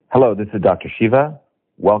Hello, this is Dr. Shiva.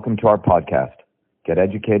 Welcome to our podcast, Get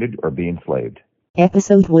Educated or Be Enslaved.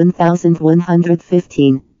 Episode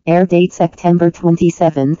 1115, air date September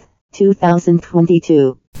 27th,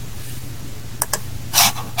 2022.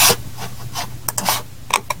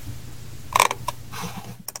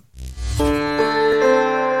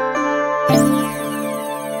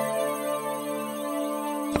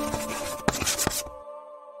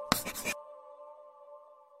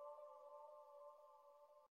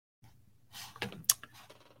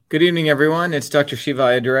 Good evening, everyone. It's Dr. Shiva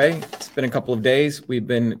Ayyadurai. It's been a couple of days. We've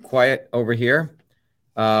been quiet over here,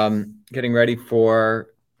 getting ready for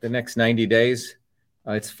the next 90 days.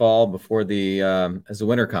 It's fall before as the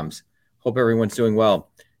winter comes. Hope everyone's doing well.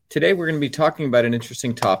 Today, we're going to be talking about an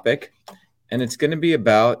interesting topic, and it's going to be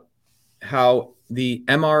about how the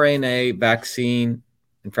mRNA vaccine,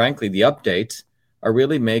 and frankly, the updates, are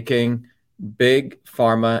really making big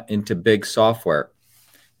pharma into big software.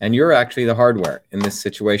 And you're actually the hardware in this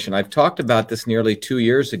situation. I've talked about this nearly 2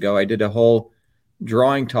 years ago. I did a whole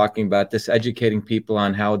drawing talking about this, educating people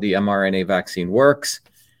on how the mRNA vaccine works,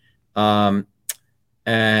 and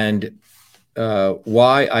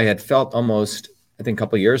why I had felt almost, I think a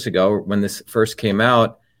couple of years ago when this first came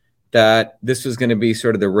out, that this was going to be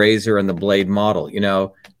sort of the razor and the blade model. You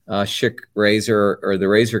know, Schick Razor or the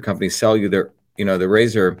razor companies sell you the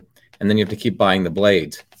razor, and then you have to keep buying the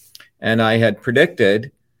blades. And I had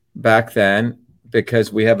predicted back then,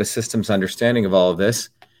 because we have a systems understanding of all of this,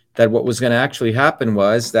 that what was going to actually happen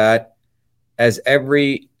was that as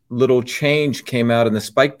every little change came out in the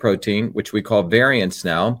spike protein, which we call variants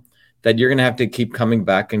now, that you're going to have to keep coming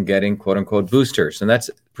back and getting quote unquote boosters. And that's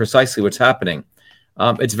precisely what's happening.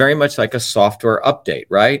 It's very much like a software update,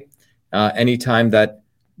 right? Anytime that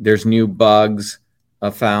there's new bugs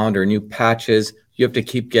found or new patches, you have to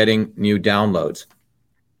keep getting new downloads.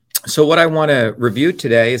 So what I want to review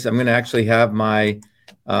today is I'm going to actually have my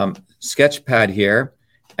sketch pad here,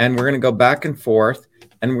 and we're going to go back and forth,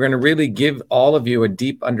 and we're going to really give all of you a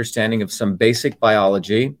deep understanding of some basic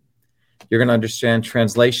biology. You're going to understand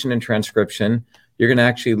translation and transcription. You're going to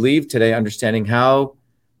actually leave today understanding how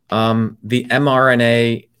the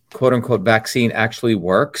mRNA quote-unquote vaccine actually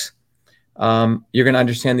works. You're going to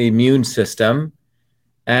understand the immune system,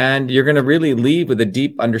 and you're going to really leave with a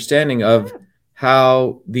deep understanding of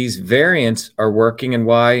how these variants are working and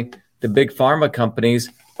why the big pharma companies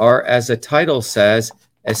are, as the title says,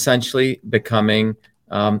 essentially becoming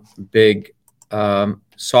big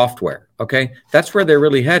software. Okay, that's where they're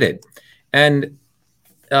really headed. And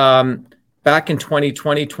back in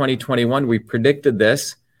 2020, 2021, we predicted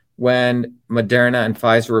this when Moderna and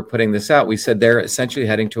Pfizer were putting this out. We said they're essentially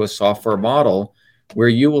heading to a software model where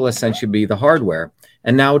you will essentially be the hardware.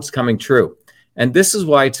 And now it's coming true. And this is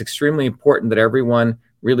why it's extremely important that everyone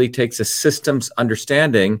really takes a systems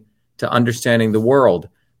understanding to understanding the world.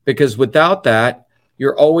 Because without that,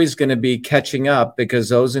 you're always going to be catching up, because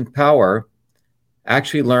those in power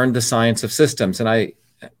actually learned the science of systems. And I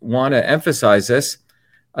want to emphasize this.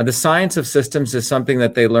 The science of systems is something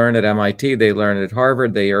that they learn at MIT, they learn at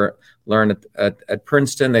Harvard, they learn at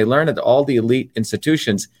Princeton, they learn at all the elite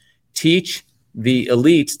institutions. Teach the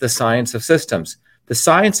elites the science of systems. The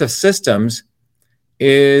science of systems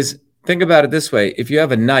is, think about it this way. If you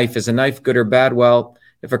have a knife, is a knife good or bad? Well,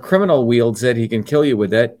 if a criminal wields it, he can kill you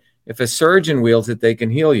with it. If a surgeon wields it, they can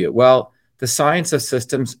heal you. Well, the science of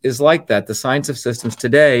systems is like that. The science of systems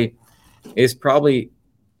today is probably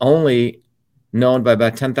only known by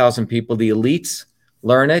about 10,000 people. The elites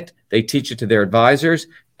learn it. They teach it to their advisors.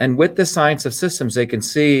 And with the science of systems, they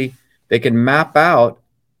can map out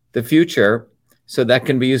the future, so that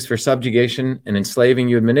can be used for subjugation and enslaving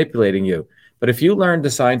you and manipulating you. But if you learn the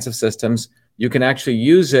science of systems, you can actually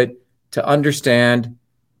use it to understand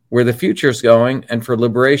where the future is going and for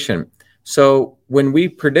liberation. So when we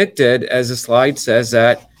predicted, as the slide says,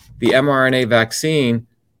 that the mRNA vaccine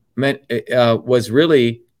was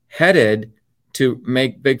really headed to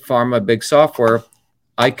make big pharma, big software,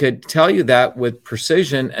 I could tell you that with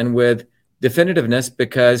precision and with definitiveness,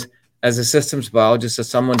 because as a systems biologist, as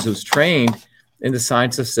someone who's trained in the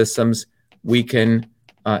science of systems, we can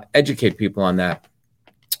educate people on that.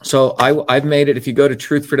 So I've made it, if you go to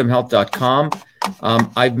truthfreedomhealth.com,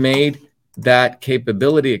 I've made that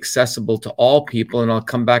capability accessible to all people, and I'll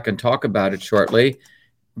come back and talk about it shortly.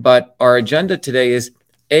 But our agenda today is,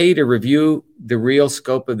 A, to review the real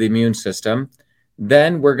scope of the immune system.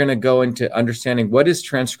 Then we're going to go into understanding what is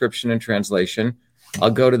transcription and translation.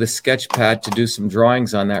 I'll go to the sketch pad to do some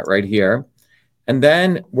drawings on that right here. And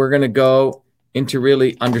then we're going to go into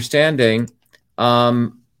really understanding how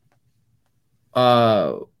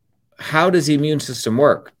does the immune system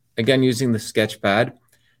work? Again, using the sketch pad.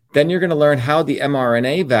 Then you're going to learn how the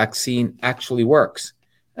mRNA vaccine actually works.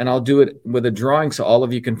 And I'll do it with a drawing so all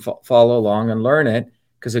of you can follow along and learn it,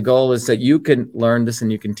 because the goal is that you can learn this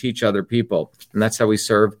and you can teach other people. And that's how we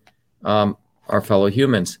serve our fellow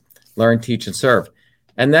humans. Learn, teach, and serve.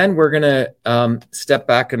 And then we're going to step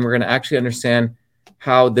back and we're going to actually understand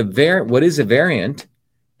how what is a variant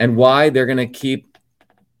and why they're going to keep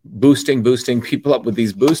boosting people up with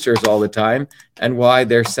these boosters all the time, and why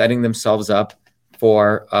they're setting themselves up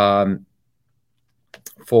for the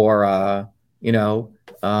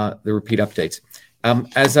repeat updates.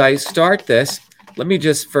 As I start this, let me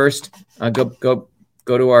just first go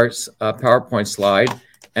to our PowerPoint slide.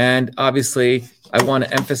 And obviously, I want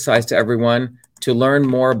to emphasize to everyone to learn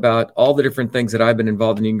more about all the different things that I've been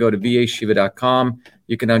involved in. You can go to vashiva.com.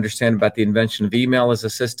 You can understand about the invention of email as a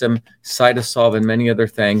system, Cytosolve, and many other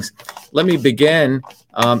things. Let me begin,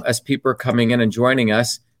 as people are coming in and joining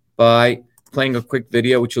us, by playing a quick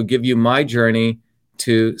video, which will give you my journey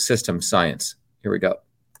to system science. Here we go.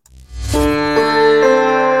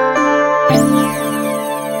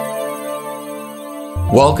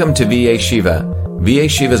 Welcome to VA Shiva. VA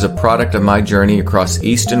Shiva is a product of my journey across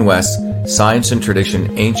East and West, science and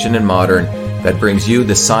tradition, ancient and modern, that brings you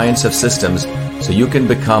the science of systems so you can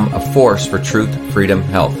become a force for truth, freedom,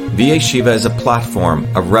 health. VA Shiva is a platform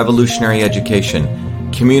of revolutionary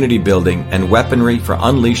education, community building, and weaponry for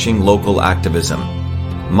unleashing local activism.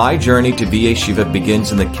 My journey to VA Shiva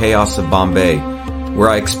begins in the chaos of Bombay, where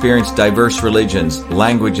I experienced diverse religions,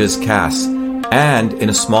 languages, castes, and in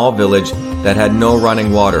a small village that had no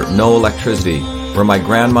running water, no electricity, where my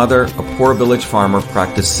grandmother, a poor village farmer,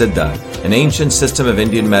 practiced Siddha, an ancient system of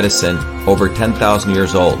Indian medicine over 10,000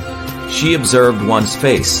 years old. She observed one's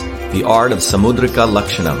face, the art of Samudrika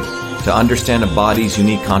Lakshanam, to understand a body's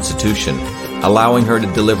unique constitution, allowing her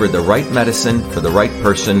to deliver the right medicine for the right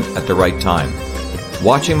person at the right time.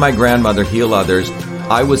 Watching my grandmother heal others,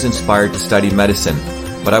 I was inspired to study medicine,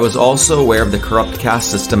 but I was also aware of the corrupt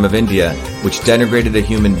caste system of India, which denigrated a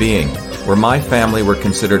human being, where my family were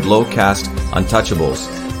considered low caste untouchables,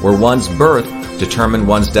 where one's birth determined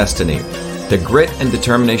one's destiny. The grit and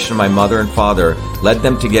determination of my mother and father led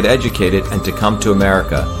them to get educated and to come to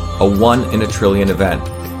America, a 1 in a trillion event.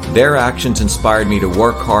 Their actions inspired me to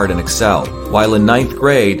work hard and excel. While in 9th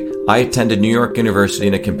grade, I attended New York University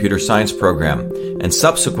in a computer science program, and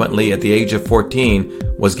subsequently, at the age of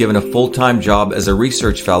 14, was given a full-time job as a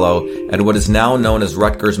research fellow at what is now known as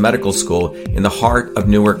Rutgers Medical School in the heart of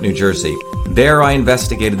Newark, New Jersey. There, I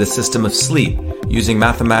investigated the system of sleep using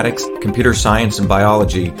mathematics, computer science, and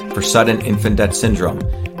biology for sudden infant death syndrome.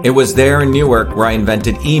 It was there in Newark where I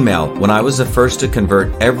invented email, when I was the first to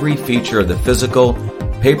convert every feature of the physical,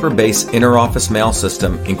 paper-based interoffice mail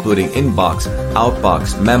system, including inbox,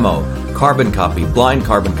 outbox, memo, carbon copy, blind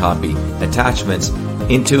carbon copy, attachments,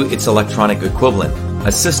 into its electronic equivalent,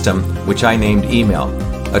 a system which I named email,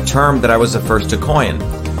 a term that I was the first to coin.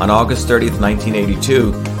 On August 30th,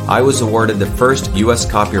 1982, I was awarded the first U.S.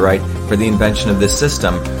 copyright for the invention of this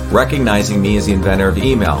system, recognizing me as the inventor of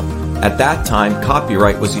email. At that time,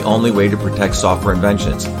 copyright was the only way to protect software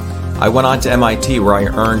inventions. I went on to MIT, where I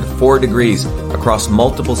earned 4 degrees across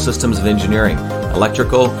multiple systems of engineering: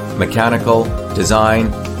 electrical, mechanical, design,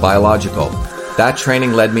 biological. That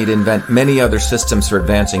training led me to invent many other systems for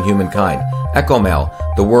advancing humankind.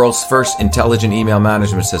 EchoMail, the world's first intelligent email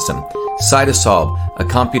management system. Cytosolve, a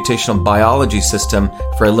computational biology system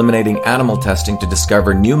for eliminating animal testing to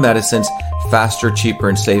discover new medicines faster, cheaper,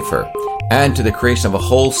 and safer. And to the creation of a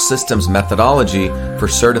whole systems methodology for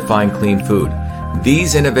certifying clean food.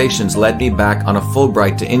 These innovations led me back on a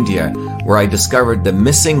Fulbright to India, where I discovered the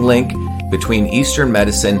missing link between Eastern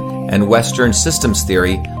medicine and Western systems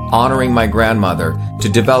theory, honoring my grandmother, to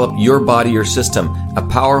develop Your Body, Your System, a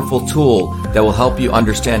powerful tool that will help you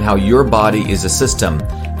understand how your body is a system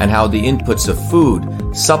and how the inputs of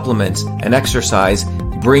food, supplements, and exercise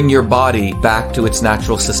bring your body back to its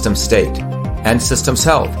natural system state. And Systems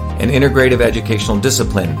Health, an integrative educational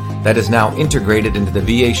discipline that is now integrated into the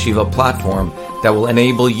VA Shiva platform that will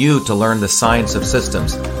enable you to learn the science of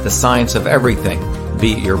systems, the science of everything,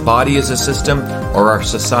 be it your body as a system or our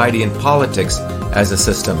society and politics as a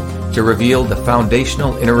system, to reveal the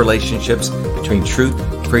foundational interrelationships between truth,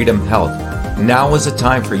 freedom, health. Now is the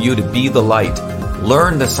time for you to be the light,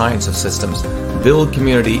 learn the science of systems, build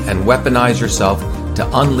community, and weaponize yourself to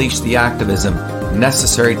unleash the activism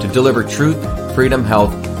necessary to deliver truth, freedom,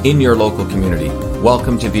 health in your local community.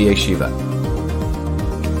 Welcome to VA Shiva.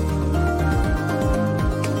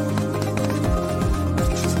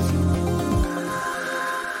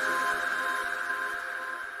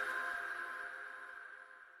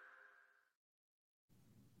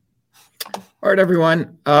 All All right,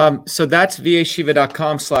 everyone. So that's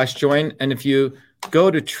vashiva.com/join. And if you go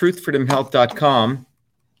to truthfreedomhealth.com,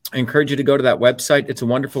 I encourage you to go to that website. It's a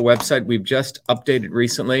wonderful website. We've just updated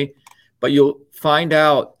recently, but you'll find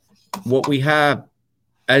out what we have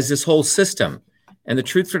as this whole system. And the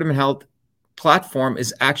Truth Freedom Health platform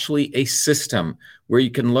is actually a system where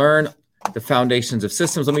you can learn the foundations of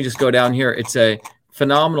systems. Let me just go down here. It's a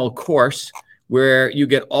phenomenal course where you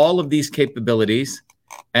get all of these capabilities,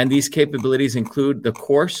 and these capabilities include the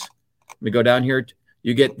course. Let me go down here.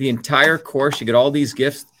 You get the entire course. You get all these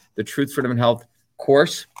gifts, the Truth, Freedom, and Health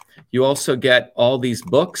course. You also get all these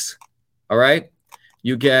books, all right?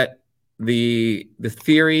 You get the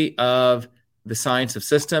theory of the science of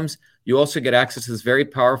systems. You also get access to this very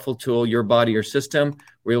powerful tool, Your Body, Your System,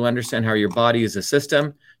 where you'll understand how your body is a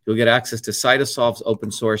system. You'll get access to Cytosolve's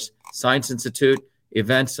open source Science Institute,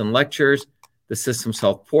 events and lectures, the Systems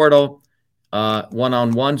Health Portal,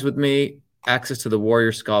 one-on-ones with me, access to the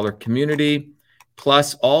Warrior Scholar community,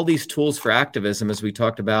 plus all these tools for activism, as we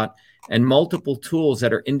talked about, and multiple tools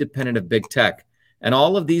that are independent of big tech. And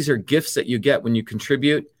all of these are gifts that you get when you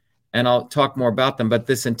contribute, and I'll talk more about them. But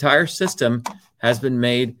this entire system has been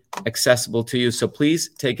made accessible to you. So please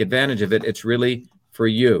take advantage of it. It's really for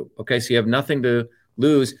you. Okay, so you have nothing to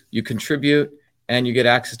lose. You contribute, and you get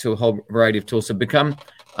access to a whole variety of tools. So become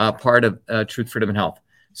part of Truth, Freedom, and Health.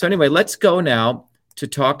 So anyway, let's go now to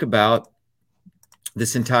talk about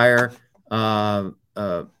this entire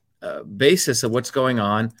basis of what's going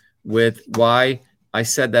on with why I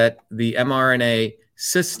said that the mRNA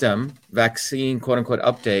system vaccine, quote unquote,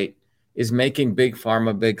 update is making big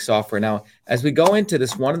pharma, big software. Now, as we go into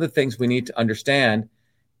this, one of the things we need to understand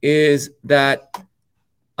is that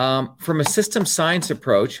from a system science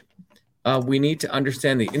approach, we need to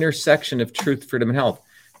understand the intersection of truth, freedom, and health.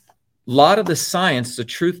 A lot of the science, the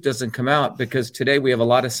truth doesn't come out because today we have a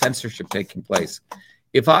lot of censorship taking place.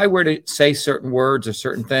 If I were to say certain words or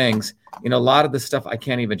certain things, a lot of the stuff I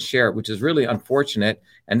can't even share, which is really unfortunate.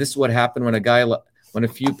 And this is what happened when a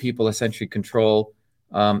few people essentially control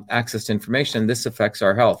access to information. This affects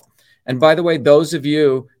our health. And by the way, those of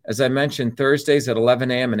you, as I mentioned, Thursdays at 11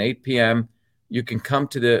 a.m. and 8 p.m., you can come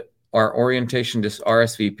to our orientation to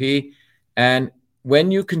RSVP. And when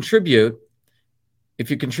you contribute, if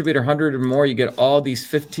you contribute 100 or more, you get all these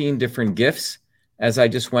 15 different gifts, as I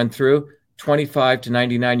just went through. 25 to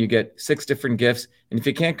 99, you get 6 different gifts. And if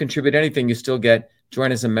you can't contribute anything, you still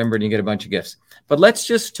join as a member and you get a bunch of gifts. But let's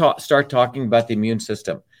just start talking about the immune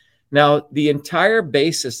system. Now, the entire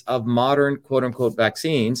basis of modern, quote unquote,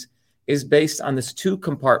 vaccines is based on this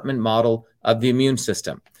 2-compartment model of the immune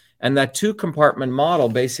system. And that 2-compartment model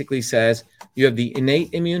basically says you have the innate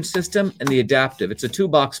immune system and the adaptive. It's a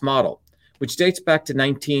 2-box model, which dates back to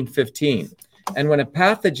 1915. And when a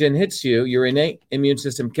pathogen hits you, your innate immune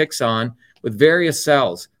system kicks on with various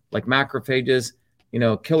cells like macrophages,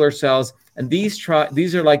 killer cells. And these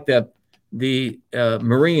are like the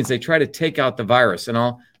Marines. They try to take out the virus. And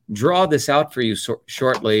I'll draw this out for you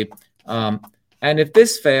shortly. And if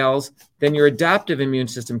this fails, then your adaptive immune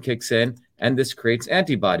system kicks in, and this creates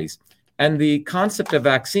antibodies. And the concept of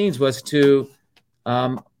vaccines was to,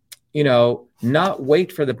 not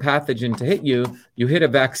wait for the pathogen to hit you. You hit a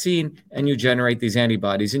vaccine and you generate these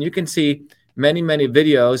antibodies. And you can see many, many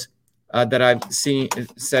videos that I've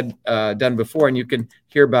done before, and you can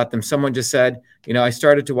hear about them. Someone just said, I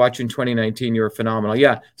started to watch you in 2019. You were phenomenal.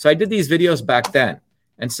 Yeah. So I did these videos back then.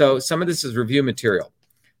 And so some of this is review material.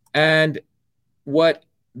 And what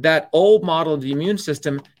that old model of the immune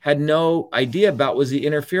system had no idea about was the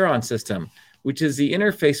interferon system, which is the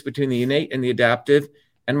interface between the innate and the adaptive.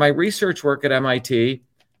 And my research work at MIT,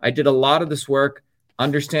 I did a lot of this work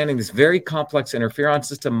understanding this very complex interferon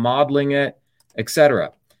system, modeling it,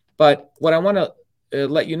 etc. But what I want to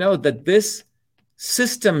let you know that this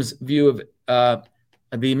systems view of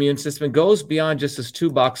the immune system goes beyond just this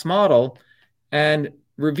 2-box model and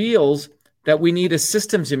reveals that we need a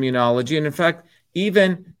systems immunology. And in fact,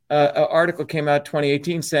 even an article came out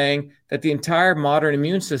 2018 saying that the entire modern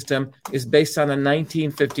immune system is based on a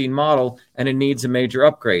 1915 model and it needs a major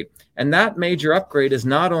upgrade. And that major upgrade is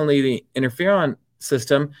not only the interferon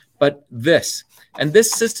system, but this. And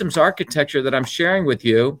this systems architecture that I'm sharing with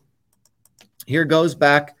you here goes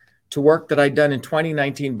back to work that I'd done in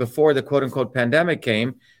 2019 before the quote unquote pandemic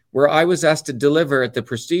came, where I was asked to deliver at the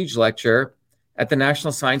Prestige Lecture at the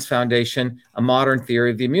National Science Foundation, A Modern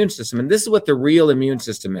Theory of the Immune System. And this is what the real immune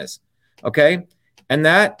system is, okay? And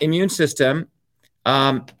that immune system,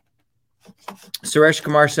 Suresh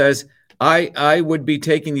Kumar says, I would be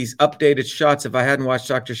taking these updated shots if I hadn't watched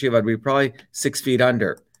Dr. Shiva. I'd be probably 6 feet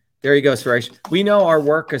under. There you go, Suresh. We know our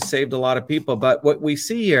work has saved a lot of people, but what we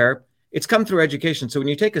see here it's come through education. So when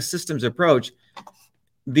you take a systems approach,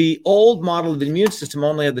 the old model of the immune system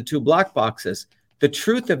only had the two black boxes. The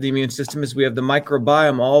truth of the immune system is we have the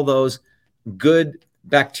microbiome, all those good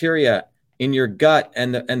bacteria in your gut,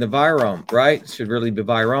 and the virome, right? It should really be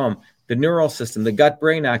virome. The neural system, the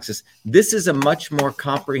gut-brain axis. This is a much more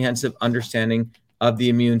comprehensive understanding of the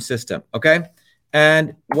immune system, okay?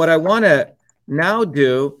 And what I want to now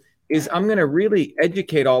do is I'm going to really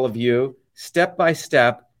educate all of you step by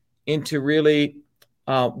step into really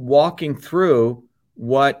walking through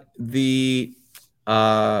what the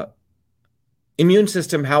immune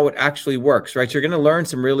system, how it actually works, right? You're going to learn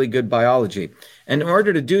some really good biology. And in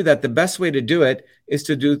order to do that, the best way to do it is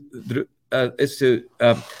to do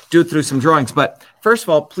it through some drawings. But first of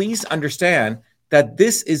all, please understand that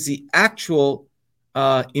this is the actual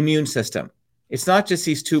immune system. It's not just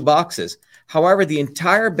these two boxes. However, the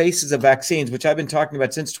entire basis of vaccines, which I've been talking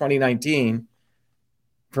about since 2019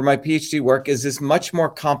 for my PhD work, is this much more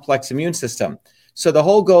complex immune system. So the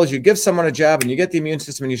whole goal is you give someone a jab and you get the immune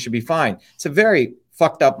system and you should be fine. It's a very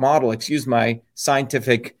fucked up model, excuse my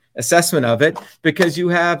scientific assessment of it, because you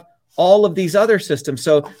have all of these other systems.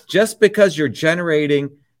 So just because you're generating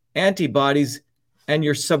antibodies and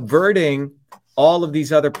you're subverting all of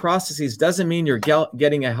these other processes doesn't mean you're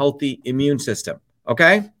getting a healthy immune system,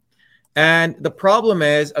 okay? And the problem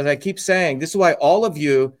is, as I keep saying, this is why all of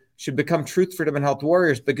you should become truth, freedom, and health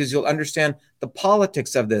warriors, because you'll understand the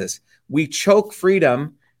politics of this. We choke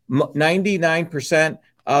freedom. 99%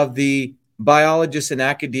 of the biologists in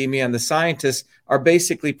academia and the scientists are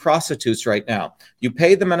basically prostitutes right now. You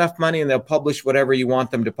pay them enough money and they'll publish whatever you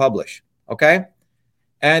want them to publish, okay?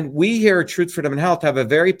 And we here at Truth, Freedom, and Health have a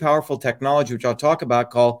very powerful technology, which I'll talk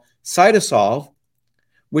about, called Cytosolve,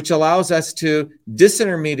 which allows us to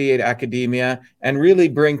disintermediate academia and really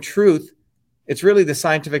bring truth. It's really the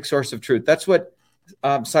scientific source of truth. That's what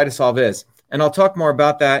Cytosolve is. And I'll talk more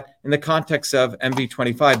about that in the context of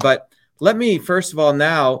MV25. But let me, first of all,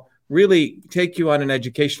 now really take you on an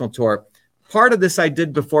educational tour. Part of this I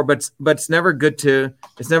did before, but it's never good to,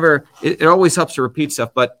 it always helps to repeat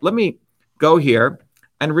stuff. But let me go here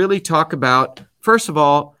and really talk about, first of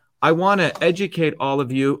all, I want to educate all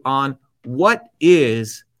of you on what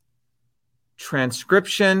is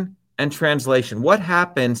transcription and translation. What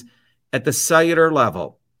happens at the cellular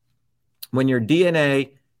level when your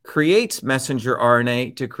DNA creates messenger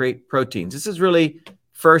RNA to create proteins? This is really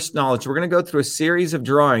first knowledge. We're going to go through a series of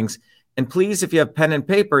drawings. And please, if you have pen and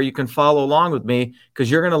paper, you can follow along with me,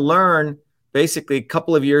 because you're going to learn basically a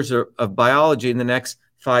couple of years of biology in the next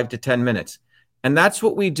 5 to 10 minutes. And that's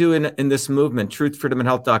what we do in this movement,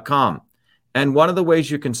 truthfreedomandhealth.com. And one of the ways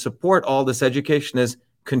you can support all this education is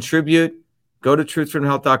contribute, go to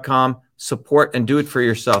truthfreedomandhealth.com, support, and do it for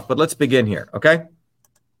yourself. But let's begin here, okay?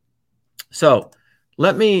 So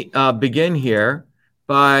let me begin here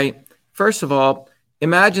by, first of all,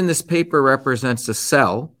 imagine this paper represents a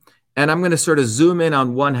cell, and I'm going to sort of zoom in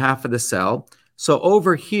on one half of the cell. So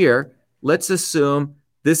over here, let's assume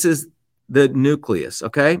this is the nucleus,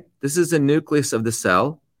 okay? This is the nucleus of the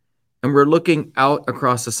cell, and we're looking out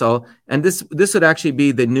across the cell, and this would actually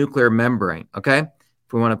be the nuclear membrane, okay?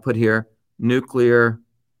 If we want to put here, nuclear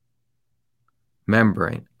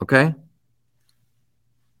membrane, okay?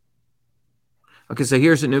 Okay, so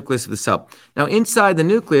here's the nucleus of the cell. Now, inside the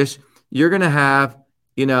nucleus, you're going to have,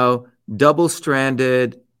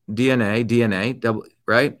 double-stranded DNA,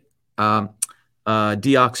 right?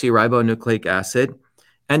 Deoxyribonucleic acid.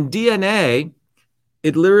 And DNA,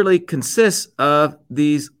 it literally consists of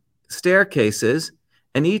these staircases,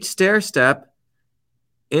 and each stair step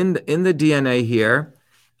in the DNA here,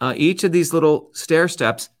 each of these little stair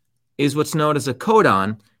steps is what's known as a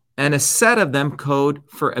codon, and a set of them code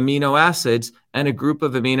for amino acids, and a group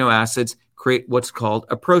of amino acids create what's called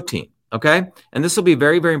a protein, okay? And this will be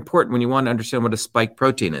very, very important when you want to understand what a spike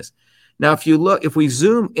protein is. Now, if we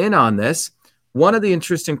zoom in on this, one of the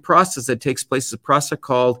interesting processes that takes place is a process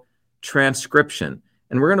called transcription.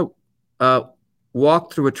 And we're going to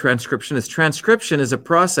walk through what transcription is. Transcription is a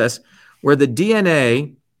process where the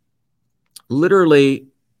DNA literally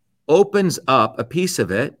opens up a piece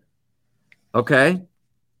of it, okay?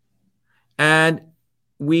 And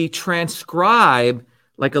we transcribe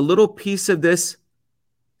like a little piece of this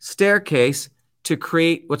staircase to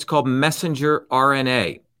create what's called messenger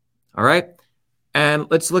RNA, all right? And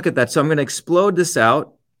let's look at that. So I'm going to explode this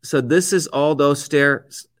out. So this is all those stair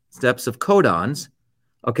steps of codons,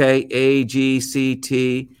 okay? A, G, C,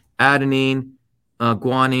 T, adenine,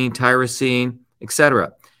 guanine, tyrosine,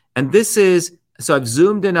 etc. And this is, so I've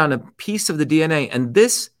zoomed in on a piece of the DNA, and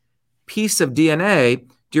this piece of DNA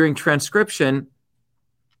during transcription,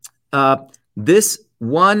 this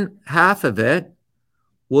one half of it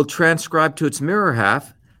will transcribe to its mirror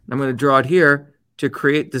half. I'm going to draw it here to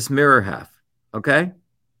create this mirror half, okay?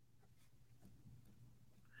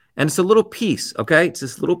 And it's a little piece, okay? It's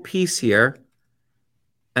this little piece here.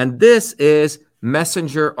 And this is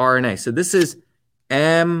messenger RNA. So this is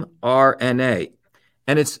mRNA.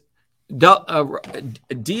 And it's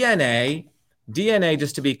DNA. DNA,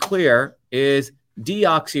 just to be clear, is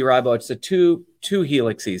deoxyribo. It's the two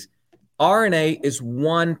helices. RNA is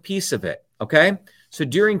one piece of it, okay? So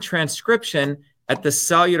during transcription at the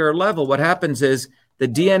cellular level, what happens is the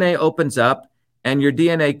DNA opens up and your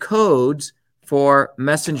DNA codes for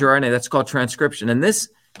messenger RNA. That's called transcription. And this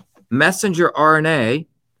messenger RNA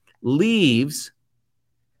leaves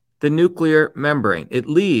the nuclear membrane. It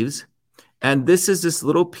leaves, and this is this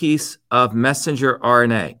little piece of messenger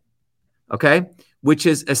RNA, okay, which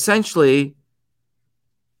is essentially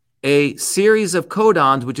a series of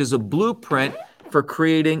codons, which is a blueprint for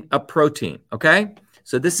creating a protein, okay?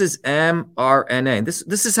 So this is mRNA.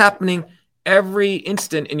 This is happening every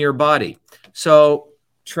instant in your body. So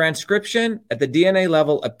transcription at the DNA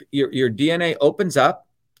level, your DNA opens up,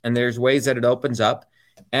 and there's ways that it opens up,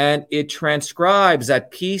 and it transcribes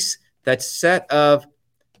that piece, that set of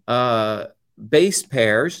base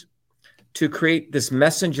pairs to create this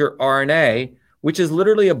messenger RNA, which is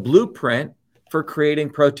literally a blueprint for creating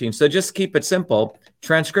protein. So just keep it simple.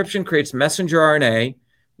 Transcription creates messenger RNA,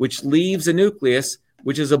 which leaves a nucleus,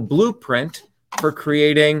 which is a blueprint for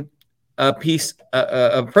creating a piece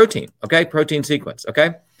of protein, okay? Protein sequence,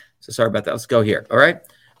 okay? So sorry about that. Let's go here, all right?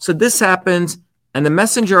 So this happens, and the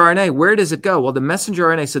messenger RNA, where does it go? Well, the messenger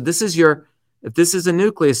RNA, so this is if this is a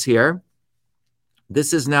nucleus here,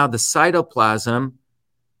 this is now the cytoplasm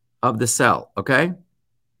of the cell, okay?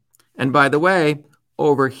 And by the way,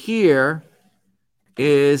 over here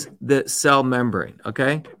is the cell membrane,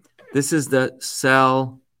 okay? This is the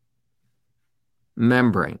cell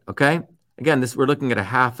membrane, okay? Again, we're looking at a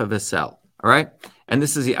half of a cell, all right? And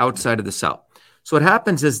this is the outside of the cell. So what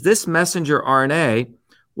happens is this messenger RNA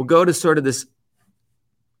will go to sort of this,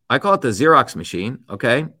 I call it the Xerox machine,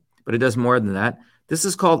 okay? But it does more than that. This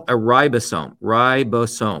is called a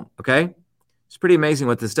ribosome, okay? It's pretty amazing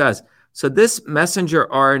what this does. So this messenger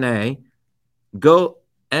RNA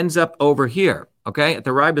ends up over here, okay, at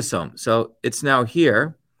the ribosome. So it's now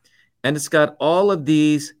here, and it's got all of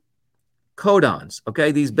these codons,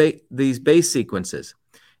 okay, these base sequences.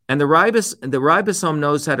 And the ribosome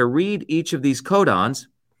knows how to read each of these codons.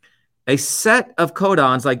 A set of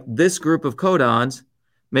codons, like this group of codons,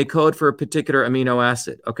 may code for a particular amino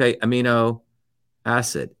acid, okay,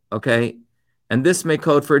 okay? And this may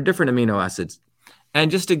code for different amino acids. And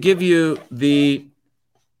just to give you the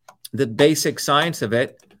basic science of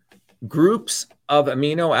it, groups of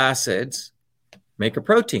amino acids make a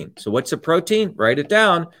protein. So what's a protein? Write it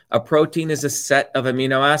down. A protein is a set of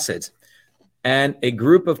amino acids. And a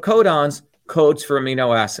group of codons codes for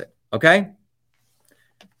amino acid, okay?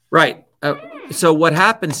 Right. So what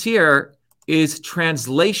happens here is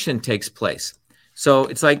translation takes place. So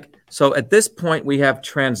it's like, so at this point we have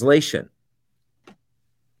translation.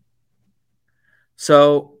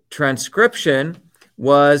 So transcription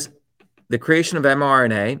was the creation of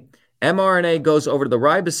mRNA. mRNA goes over to the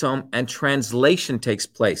ribosome and translation takes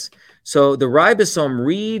place. So the ribosome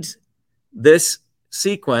reads this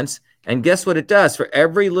sequence, and guess what it does? For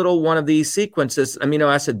every little one of these sequences,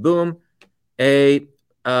 amino acid, boom,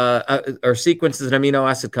 or sequences, an amino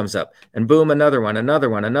acid comes up, and boom, another one.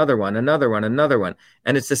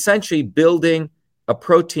 And it's essentially building a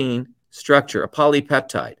protein structure, a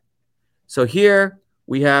polypeptide. So here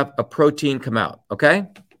we have a protein come out, okay?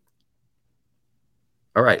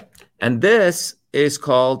 All right. And this is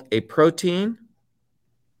called a protein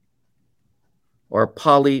or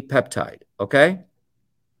polypeptide, okay?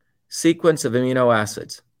 Sequence of amino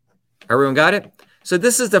acids. Everyone got it? So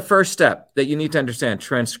this is the first step that you need to understand.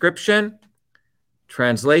 Transcription,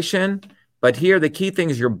 translation. But here the key thing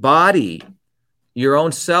is your body, your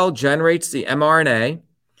own cell generates the mRNA.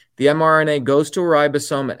 The mRNA goes to a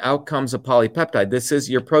ribosome and out comes a polypeptide. This is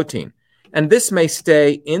your protein. And this may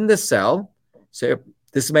stay in the cell. So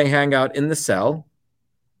this may hang out in the cell.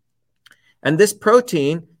 And this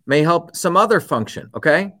protein may help some other function,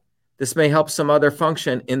 okay? This may help some other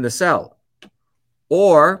function in the cell.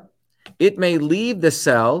 Or it may leave the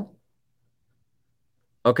cell,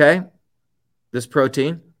 okay, this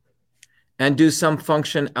protein, and do some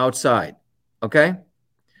function outside, okay?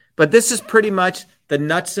 But this is pretty much the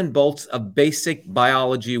nuts and bolts of basic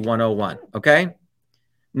biology 101, okay?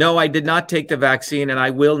 No, I did not take the vaccine, and I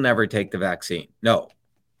will never take the vaccine. No,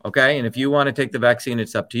 okay? And if you want to take the vaccine,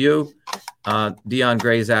 it's up to you. Dion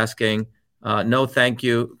Gray is asking, No, thank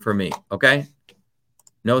you for me. Okay.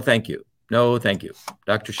 No, thank you. No, thank you.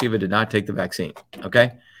 Dr. Shiva did not take the vaccine.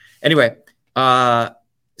 Okay. Anyway,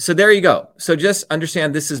 so there you go. So just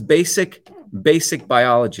understand this is basic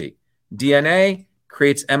biology. DNA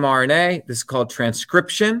creates mRNA. This is called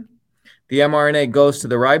transcription. The mRNA goes to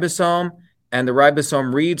the ribosome, and the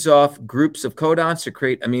ribosome reads off groups of codons to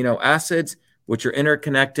create amino acids, which are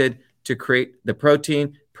interconnected to create the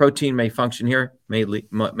protein. Protein may function here,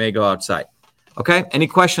 may go outside. Okay. Any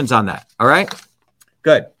questions on that? All right.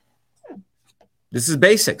 Good. This is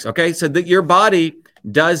basics. Okay. So that your body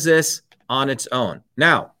does this on its own.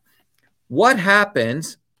 Now, what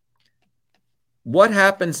happens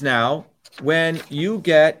now when you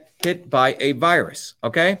get hit by a virus?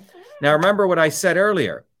 Okay. Now, remember what I said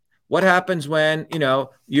earlier. What happens when,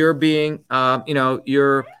 you're being,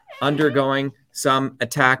 you're undergoing some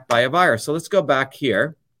attack by a virus? So let's go back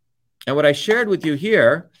here. And what I shared with you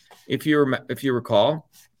here, if you recall,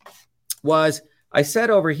 was I said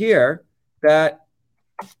over here that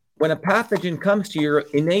when a pathogen comes to your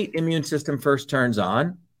innate immune system first turns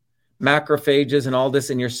on, macrophages and all this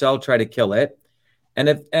in your cell try to kill it. And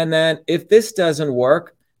then if this doesn't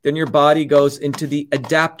work, then your body goes into the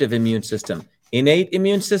adaptive immune system. Innate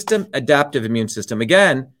immune system, adaptive immune system.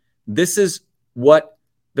 Again, this is what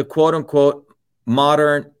the quote unquote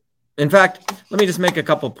modern, in fact, let me just make a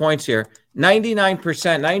couple points here.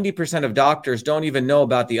 90% of doctors don't even know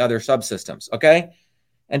about the other subsystems, okay?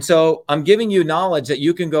 And so I'm giving you knowledge that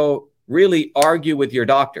you can go really argue with your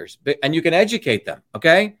doctors, and you can educate them,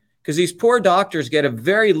 okay? Because these poor doctors get a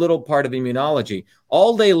very little part of immunology.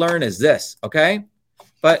 All they learn is this, okay?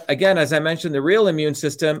 But again, as I mentioned, the real immune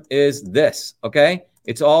system is this, okay?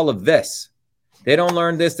 It's all of this. They don't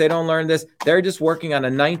learn this. They don't learn this. They're just working on a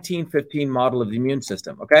 1915 model of the immune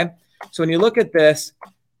system, okay? So when you look at this,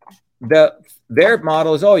 their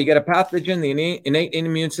model is, you get a pathogen, the innate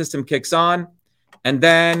immune system kicks on, and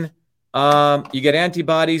then you get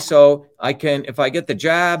antibodies. So if I get the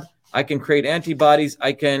jab, I can create antibodies.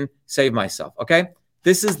 I can save myself, okay?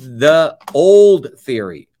 This is the old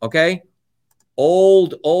theory, okay?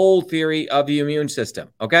 Old theory of the immune system,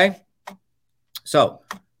 okay? So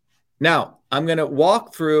now I'm going to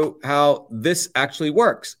walk through how this actually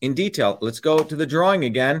works in detail. Let's go to the drawing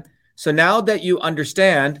again. So now that you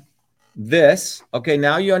understand this, okay,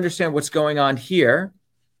 now you understand what's going on here,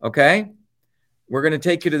 okay? We're going to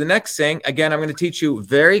take you to the next thing. Again, I'm going to teach you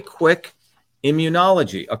very quick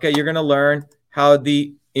immunology, okay? You're going to learn how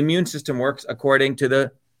the immune system works according to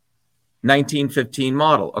the 1915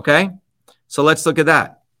 model, okay? So let's look at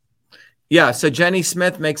that. Yeah, so Jenny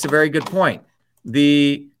Smith makes a very good point.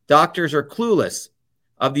 The doctors are clueless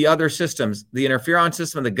of the other systems, the interferon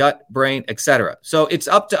system, the gut, brain, etc. So it's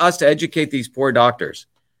up to us to educate these poor doctors.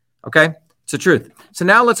 Okay, it's the truth. So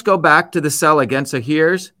now let's go back to the cell again. So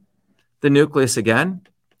here's the nucleus again.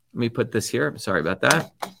 Let me put this here. Sorry about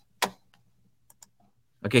that.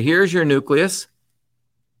 Okay, here's your nucleus.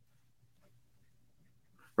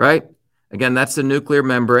 Right? Again, that's the nuclear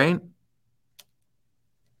membrane.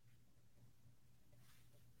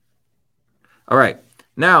 All right.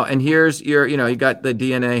 Now, and here's your, you got the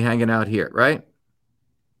DNA hanging out here, right?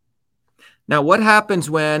 Now, what happens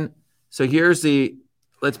when, so here's the,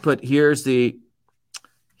 here's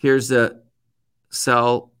the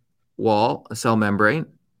cell wall, a cell membrane.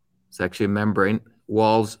 It's actually a membrane.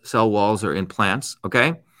 Cell walls are in plants,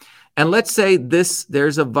 okay? And let's say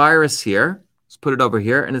there's a virus here. Let's put it over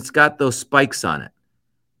here, and it's got those spikes on it,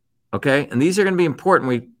 okay? And these are going to be important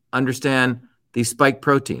when we understand these spike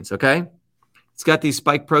proteins, okay? It's got these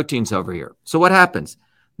spike proteins over here. So what happens?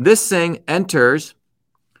 This thing enters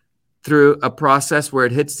through a process where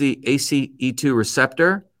it hits the ACE2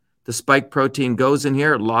 receptor. The spike protein goes in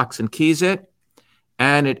here, it locks and keys it,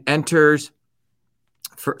 and it enters.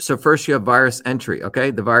 So first you have virus entry, okay?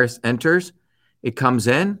 The virus enters, it comes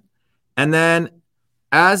in, and then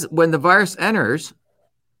when the virus enters,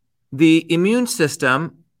 the immune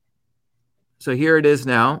system, so here it is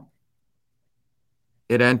now,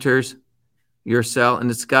 it enters your cell,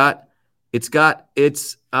 and it's got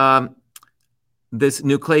this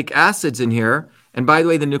nucleic acids in here. And by the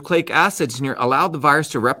way, the nucleic acids in here allow the virus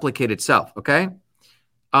to replicate itself, okay?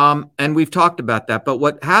 And we've talked about that. But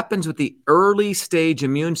what happens with the early stage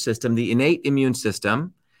immune system, the innate immune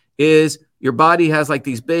system, is your body has like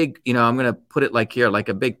these big, I'm going to put it like here, like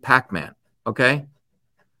a big Pac-Man, okay?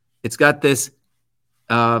 It's got this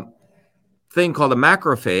thing called a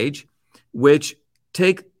macrophage, which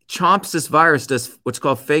chomps this virus, does what's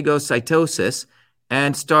called phagocytosis,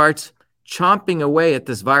 and starts chomping away at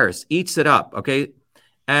this virus, eats it up, okay?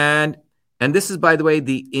 And this is, by the way,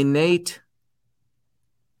 the innate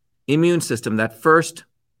immune system, that first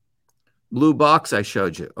blue box I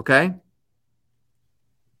showed you, okay?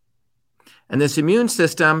 And this immune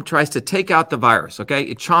system tries to take out the virus, okay?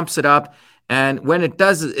 It chomps it up, and when it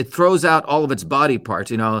does, it throws out all of its body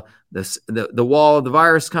parts. You know, the wall of the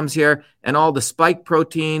virus comes here, and all the spike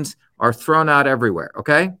proteins are thrown out everywhere,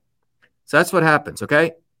 okay? So that's what happens,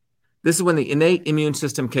 okay? This is when the innate immune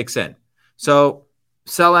system kicks in. So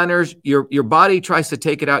cell enters, your body tries to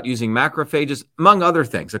take it out using macrophages, among other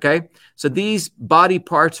things, okay? So these body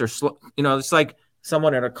parts are, it's like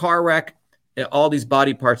someone in a car wreck. All these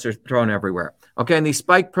body parts are thrown everywhere, okay? And these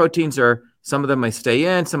spike proteins some of them may stay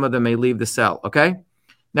in, some of them may leave the cell, okay?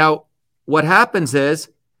 Now, what happens is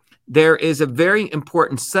there is a very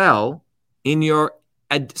important cell in your,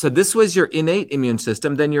 so this was your innate immune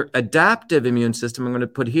system, then your adaptive immune system, I'm going to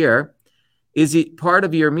put here, is part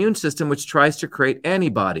of your immune system which tries to create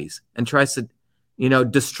antibodies and tries to,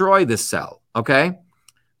 destroy this cell, okay,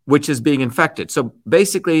 which is being infected. So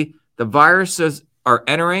basically, the viruses are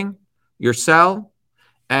entering your cell,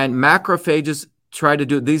 and macrophages try to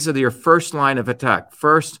do, these are your first line of attack,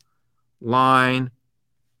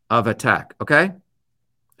 okay?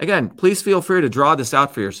 Again, please feel free to draw this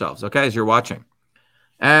out for yourselves, okay, as you're watching.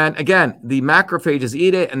 And again, the macrophages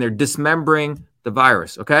eat it, and they're dismembering the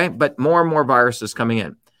virus, okay? But more and more viruses coming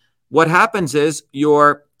in. What happens is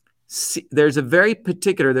there's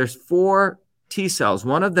 4 T cells.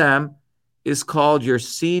 One of them is called your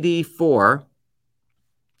CD4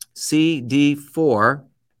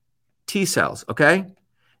 T cells, okay?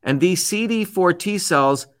 And these CD4 T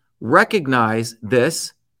cells recognize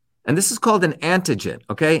this, and this is called an antigen,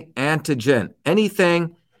 okay? Antigen.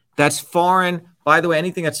 Anything that's foreign, by the way,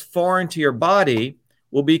 anything that's foreign to your body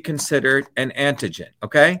will be considered an antigen,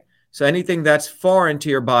 okay? So anything that's foreign to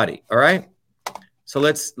your body, all right? So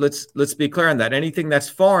let's be clear on that. Anything that's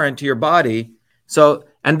foreign to your body. So,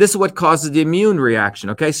 and this is what causes the immune reaction,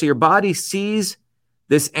 okay? So your body sees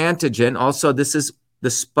this antigen. Also, this is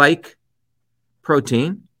the spike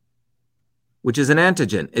protein, which is an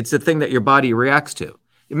antigen. It's the thing that your body reacts to.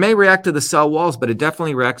 It may react to the cell walls, but it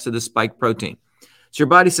definitely reacts to the spike protein. So your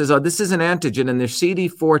body says, oh, this is an antigen, and their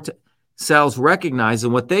CD4 cells recognize,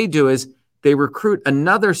 and what they do is they recruit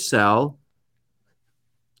another cell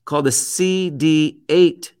called a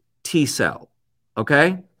CD8 T cell,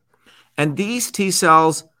 okay? And these T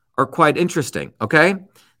cells are quite interesting, okay?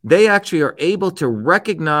 They actually are able to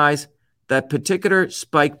recognize that particular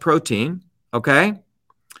spike protein, okay?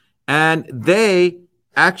 And they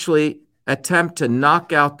actually attempt to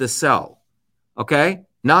knock out the cell, okay?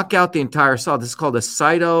 Knock out the entire cell. This is called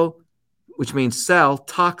a which means cell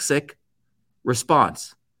toxic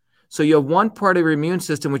response. So you have one part of your immune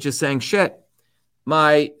system which is saying, shit,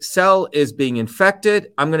 my cell is being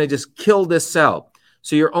infected. I'm going to just kill this cell.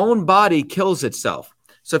 So your own body kills itself.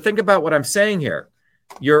 So think about what I'm saying here.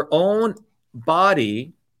 Your own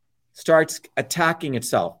body starts attacking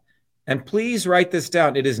itself. And please write this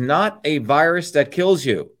down. It is not a virus that kills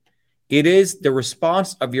you. It is the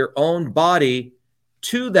response of your own body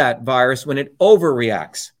to that virus when it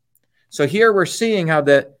overreacts. So here we're seeing how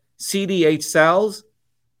the CD8 cells,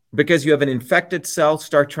 because you have an infected cell,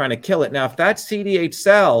 start trying to kill it. Now, if that CD8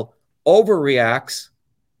 cell overreacts,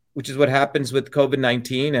 which is what happens with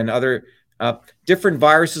COVID-19 and other different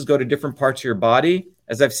viruses go to different parts of your body,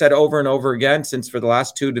 as I've said over and over again, since for the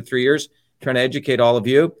last 2 to 3 years, trying to educate all of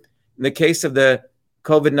you. In the case of the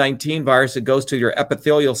COVID-19 virus, it goes to your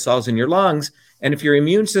epithelial cells in your lungs. And if your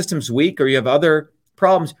immune system's weak or you have other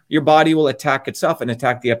problems, your body will attack itself and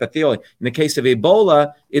attack the epithelium. In the case of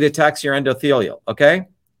Ebola, it attacks your endothelial, okay?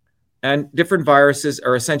 And different viruses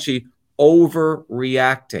are essentially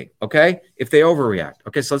overreacting, okay? If they overreact.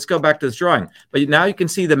 Okay, so let's go back to this drawing. But now you can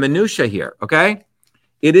see the minutia here, okay?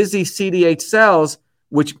 It is these CD8 cells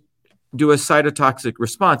which do a cytotoxic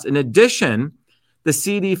response. In addition, the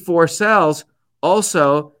CD4 cells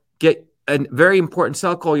also get a very important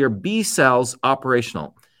cell called your B cells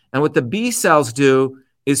operational. And what the B cells do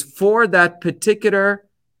is for that particular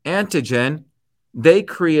antigen, they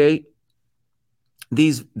create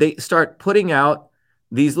these, they start putting out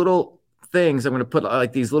these little things. I'm going to put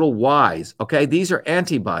like these little Ys, okay? These are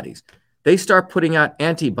antibodies. They start putting out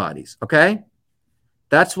antibodies, okay?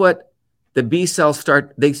 That's what the B cells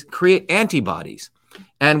start, they create antibodies.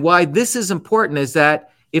 And why this is important is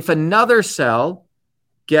that if another cell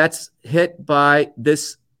gets hit by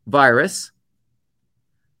this virus,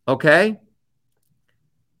 okay,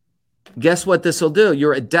 guess what this will do?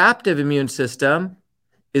 Your adaptive immune system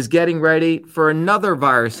is getting ready for another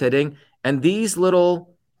virus hitting, and these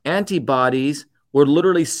little antibodies will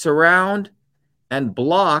literally surround and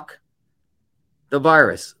block the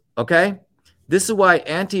virus, okay? This is why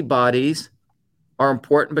antibodies are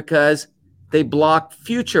important, because they block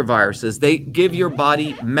future viruses. They give your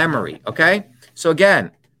body memory, okay? So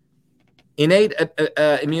again, innate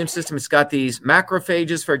immune system has got these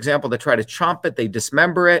macrophages, for example, that try to chomp it, they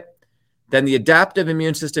dismember it. Then the adaptive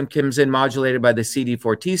immune system comes in, modulated by the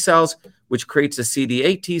CD4 T cells, which creates the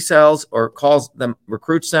CD8 T cells, or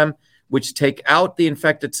recruits them, which take out the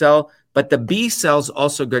infected cell. But the B cells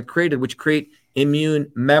also get created, which create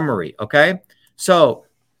immune memory, okay? So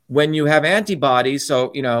when you have antibodies,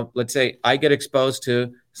 so, let's say I get exposed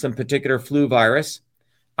to some particular flu virus,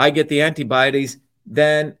 I get the antibodies,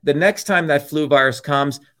 then the next time that flu virus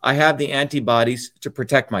comes, I have the antibodies to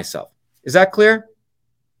protect myself. Is that clear?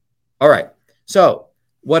 All right. So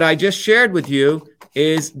what I just shared with you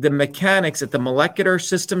is the mechanics at the molecular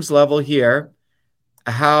systems level here,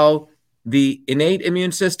 how the innate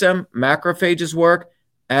immune system, macrophages work,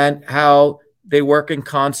 and how they work in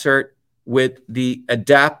concert with the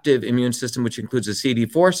adaptive immune system, which includes the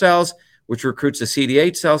CD4 cells, which recruits the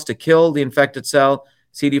CD8 cells to kill the infected cell.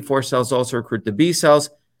 CD4 cells also recruit the B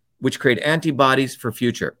cells, which create antibodies for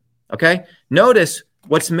future. Okay? Notice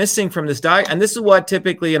what's missing from this diagram, and this is what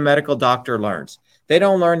typically a medical doctor learns. They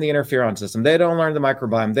don't learn the interferon system. They don't learn the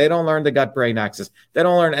microbiome. They don't learn the gut-brain axis. They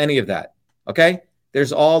don't learn any of that. Okay?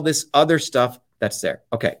 There's all this other stuff that's there.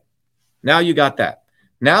 Okay. Now you got that.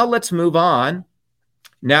 Now let's move on.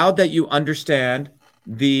 Now that you understand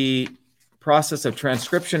the process of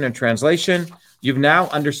transcription and translation, you've now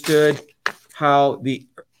understood how the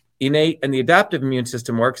innate and the adaptive immune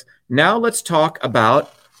system works. Now let's talk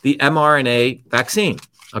about the mRNA vaccine,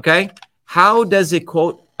 okay? How does it,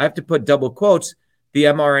 quote, I have to put double quotes, the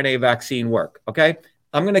mRNA vaccine work, okay?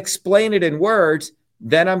 I'm going to explain it in words,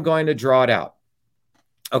 then I'm going to draw it out.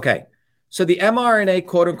 Okay, so the mRNA,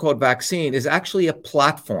 quote unquote, vaccine is actually a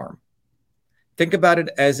platform. Think about it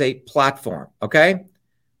as a platform, okay?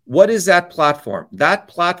 What is that platform? That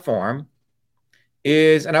platform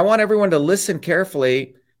is, and I want everyone to listen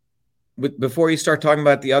carefully before you start talking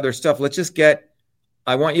about the other stuff.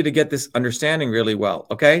 I want you to get this understanding really well,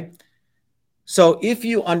 okay? So if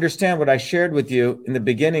you understand what I shared with you in the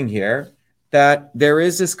beginning here, that there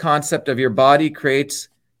is this concept of your body creates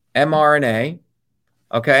mRNA,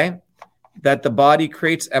 okay? That the body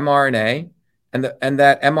creates mRNA, and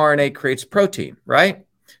that mRNA creates protein, right?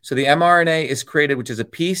 So the mRNA is created, which is a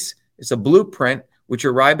piece, it's a blueprint, which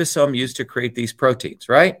your ribosome used to create these proteins,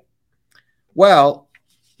 right? Well,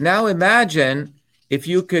 now imagine if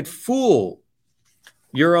you could fool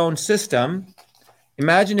your own system.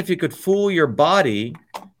 Imagine if you could fool your body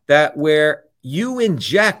that where you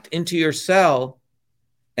inject into your cell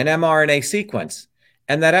an mRNA sequence,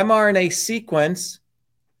 and that mRNA sequence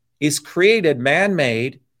is created,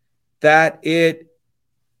 man-made, that it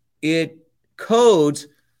codes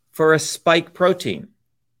for a spike protein.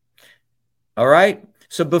 All right?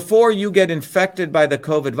 So before you get infected by the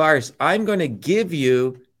COVID virus, I'm going to give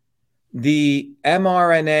you the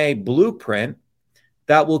mRNA blueprint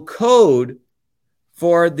that will code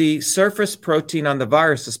for the surface protein on the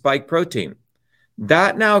virus, the spike protein.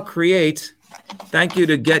 That now creates, thank you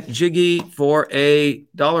to Get Jiggy for a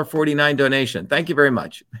 $1.49 donation. Thank you very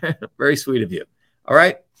much. Very sweet of you. All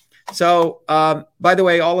right. So, by the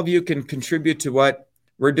way, all of you can contribute to what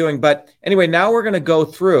we're doing. But anyway, now we're going to go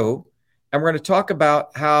through and we're going to talk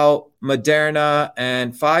about how Moderna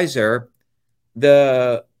and Pfizer,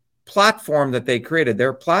 the platform that they created,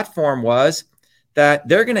 their platform was that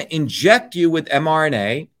they're going to inject you with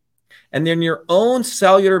mRNA, and then your own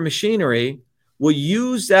cellular machinery will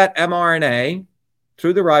use that mRNA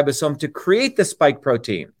through the ribosome to create the spike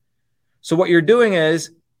protein. So what you're doing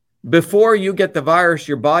is, before you get the virus,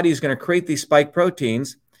 your body is going to create these spike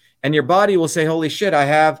proteins, and your body will say, holy shit, I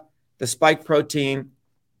have the spike protein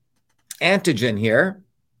antigen here,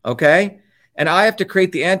 okay? And I have to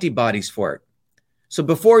create the antibodies for it. So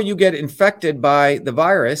before you get infected by the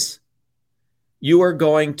virus, you are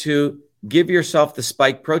going to give yourself the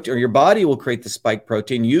spike protein, or your body will create the spike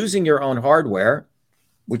protein using your own hardware,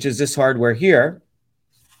 which is this hardware here,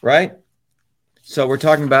 right? So we're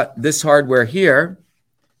talking about this hardware here.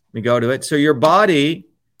 Let me go to it. So your body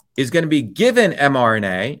is going to be given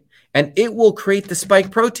mRNA, and it will create the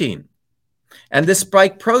spike protein. And this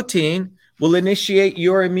spike protein will initiate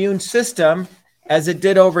your immune system, as it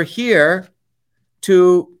did over here,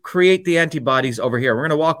 to create the antibodies over here. We're going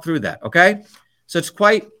to walk through that, okay? So it's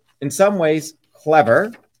quite, in some ways,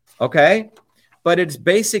 clever, okay? But it's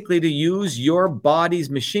basically to use your body's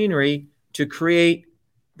machinery to create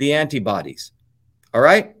the antibodies, all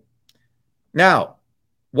right? Now,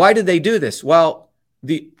 why did they do this? Well,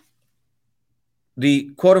 the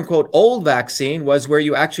quote unquote old vaccine was where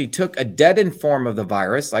you actually took a deadened form of the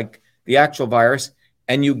virus, like the actual virus,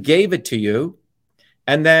 and you gave it to you,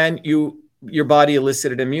 and then your body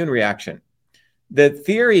elicited an immune reaction. The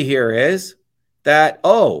theory here is that,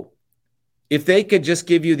 if they could just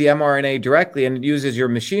give you the mRNA directly and it uses your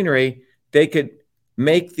machinery, they could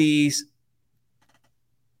make these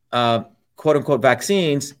quote unquote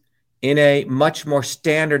vaccines in a much more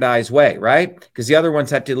standardized way, right? Because the other ones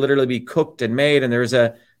had to literally be cooked and made, and there's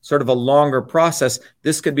a sort of a longer process.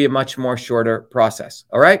 This could be a much more shorter process.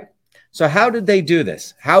 All right. So how did they do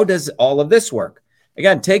this? How does all of this work?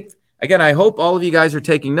 Again, I hope all of you guys are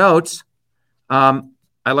taking notes.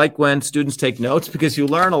 I like when students take notes because you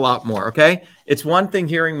learn a lot more. Okay. It's one thing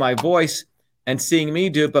hearing my voice and seeing me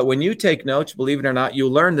do it, but when you take notes, believe it or not, you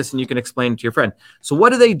learn this and you can explain it to your friend. So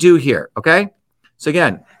what do they do here? Okay. So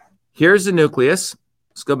again, here's the nucleus.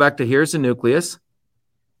 Let's go back to here's the nucleus.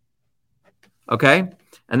 Okay.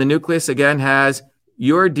 And the nucleus again has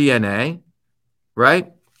your DNA,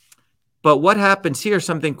 right? But what happens here is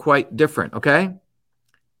something quite different. Okay.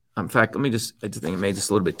 In fact, I just think it made this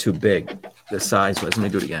a little bit too big. The size was, let me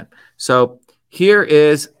do it again. So here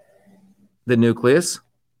is the nucleus.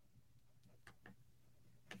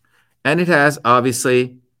 And it has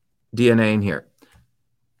obviously DNA in here.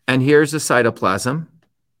 And here's the cytoplasm.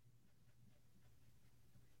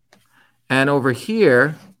 And over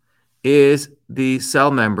here is the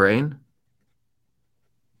cell membrane.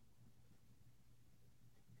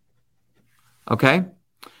 Okay?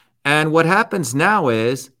 And what happens now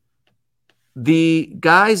is the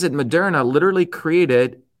guys at Moderna literally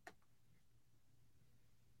created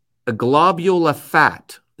a globule of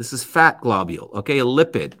fat. This is fat globule, okay, a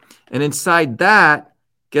lipid. And inside that,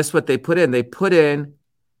 guess what they put in? They put in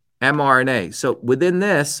mRNA. So within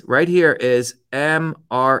this, right here is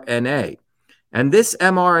mRNA. And this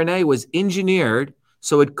mRNA was engineered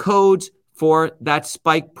so it codes for that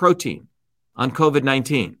spike protein on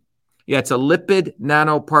COVID-19. Yeah, it's a lipid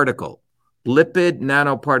nanoparticle.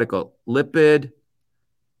 Lipid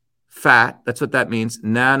fat, that's what that means,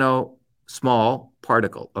 nano, small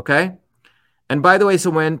particle, okay? And by the way, so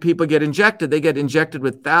when people get injected, they get injected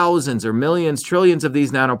with thousands or millions, trillions of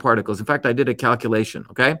these nanoparticles. In fact, I did a calculation,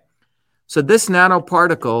 okay? So this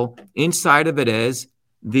nanoparticle, inside of it is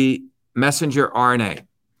the messenger RNA.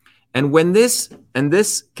 And when this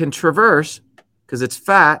can traverse, because it's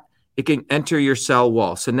fat, it can enter your cell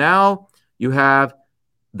wall. So now you have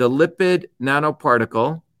the lipid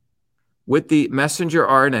nanoparticle with the messenger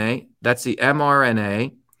RNA, that's the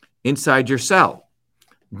mRNA, inside your cell.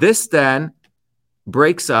 This then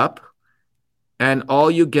breaks up, and all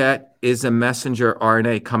you get is a messenger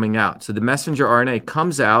RNA coming out. So the messenger RNA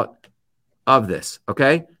comes out of this,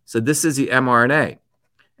 okay? So this is the mRNA.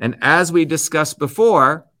 And as we discussed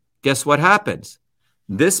before, guess what happens?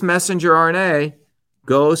 This messenger RNA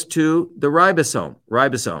goes to the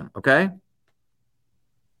ribosome, okay?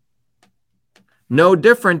 No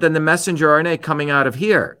different than the messenger RNA coming out of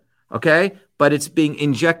here, okay? But it's being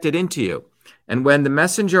injected into you. And when the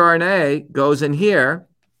messenger RNA goes in here,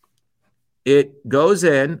 it goes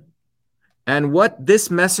in, and what this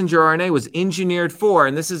messenger RNA was engineered for,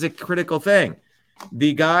 and this is a critical thing,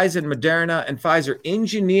 the guys in Moderna and Pfizer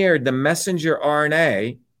engineered the messenger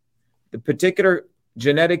RNA, the particular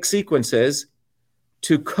genetic sequences,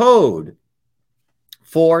 to code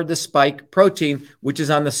for the spike protein, which is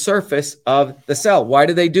on the surface of the cell. Why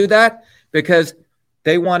do they do that? Because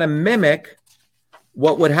they want to mimic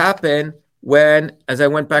what would happen when, as I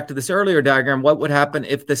went back to this earlier diagram, what would happen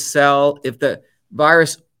if the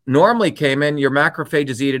virus normally came in, your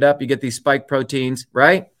macrophages eat it up, you get these spike proteins,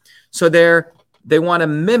 right? So they want to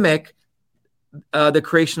mimic the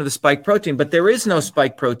creation of the spike protein, but there is no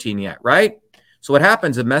spike protein yet, right? So what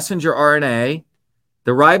happens, a messenger RNA,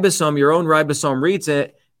 the ribosome, your own ribosome reads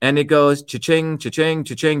it, and it goes cha-ching, cha-ching,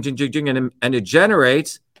 cha-ching, cha-ching, and it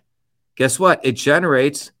generates, guess what? It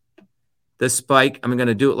generates the spike. I'm going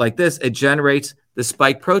to do it like this. It generates the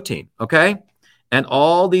spike protein, okay? And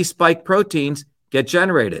all these spike proteins get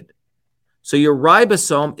generated. So your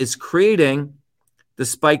ribosome is creating the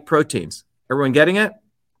spike proteins. Everyone getting it?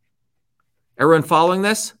 Everyone following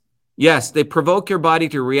this? Yes, they provoke your body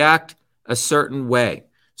to react a certain way.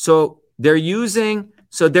 So there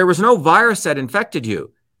was no virus that infected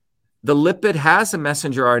you. The lipid has a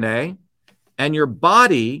messenger RNA, and your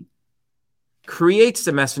body creates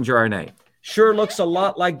the messenger RNA. Sure looks a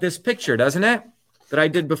lot like this picture, doesn't it? That I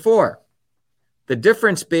did before. The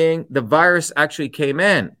difference being the virus actually came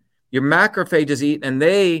in. Your macrophages eat, and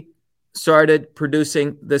they started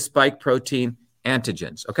producing the spike protein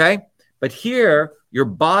antigens, okay? But here, your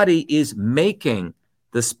body is making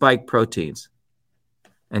the spike proteins.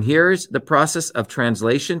 And here's the process of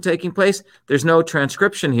translation taking place. There's no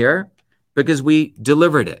transcription here because we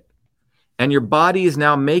delivered it. And your body is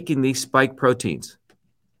now making these spike proteins.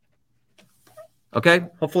 Okay,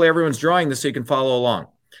 hopefully everyone's drawing this so you can follow along.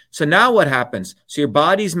 So now what happens? So your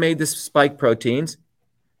body's made the spike proteins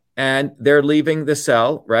and they're leaving the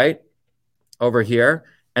cell, right, over here.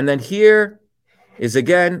 And then here is,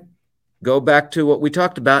 again, go back to what we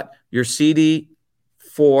talked about, your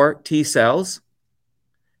CD4 T cells.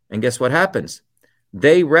 And guess what happens?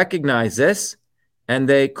 They recognize this and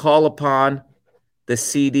they call upon the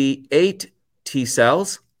CD8 T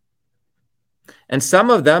cells. And some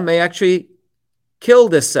of them may actually kill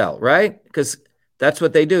this cell, right? Because that's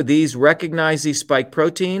what they do. These recognize these spike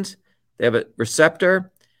proteins. They have a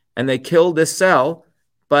receptor and they kill this cell.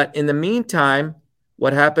 But in the meantime,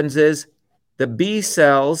 what happens is the B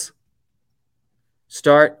cells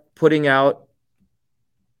start putting out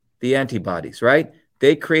the antibodies, right?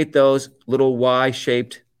 They create those little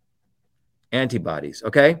Y-shaped antibodies,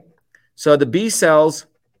 okay? So the B cells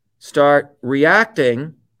start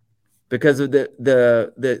reacting because of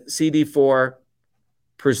the CD4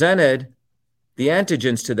 presented the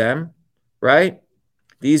antigens to them, right?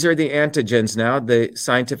 These are the antigens now, the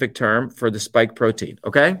scientific term for the spike protein,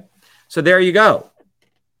 okay? So there you go.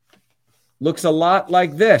 Looks a lot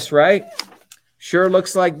like this, right? Sure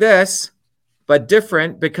looks like this, but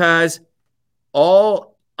different because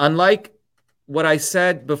unlike what I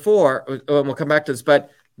said before, and we'll come back to this, but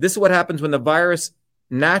this is what happens when the virus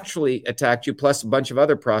naturally attacked you, plus a bunch of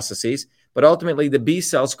other processes, but ultimately the B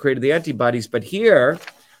cells created the antibodies. But here,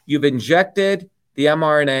 you've injected the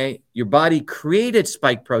mRNA, your body created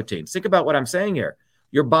spike proteins. Think about what I'm saying here.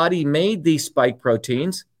 Your body made these spike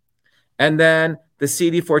proteins, and then the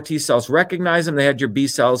CD4 T cells recognize them. They had your B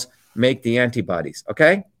cells make the antibodies,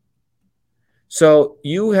 okay? So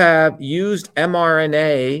you have used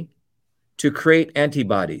mRNA to create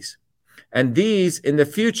antibodies. And these, in the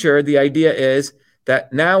future, the idea is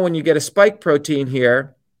that now when you get a spike protein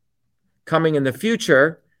here coming in the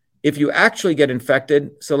future, if you actually get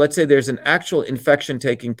infected, so let's say there's an actual infection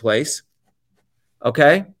taking place,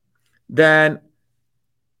 okay, then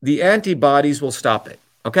the antibodies will stop it,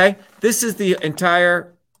 okay? This is the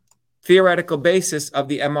entire theoretical basis of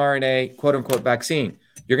the mRNA quote-unquote vaccine.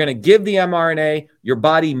 You're going to give the mRNA, your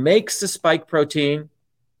body makes the spike protein,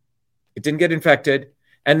 it didn't get infected,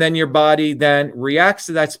 and then your body then reacts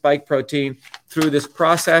to that spike protein through this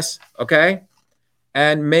process, okay,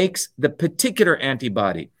 and makes the particular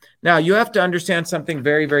antibody. Now, you have to understand something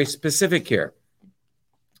very, very specific here.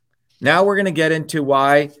 Now we're going to get into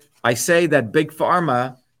why I say that big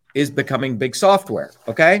pharma is becoming big software,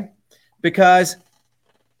 okay? Because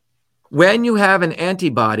when you have an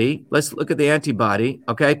antibody, let's look at the antibody,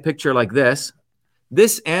 okay? Picture like this.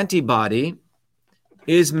 This antibody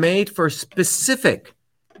is made for specific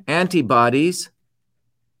antibodies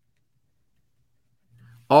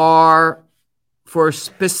are for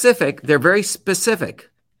specific, they're very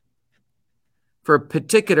specific for a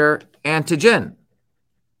particular antigen.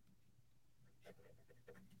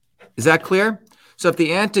 Is that clear? So if the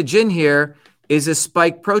antigen here is a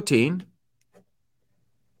spike protein,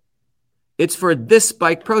 it's for this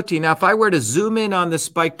spike protein. Now, if I were to zoom in on the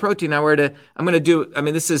spike protein,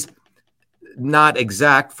 this is not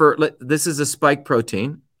exact this is a spike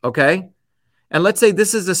protein, okay? And let's say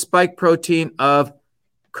this is a spike protein of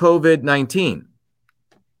COVID-19.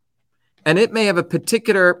 And it may have a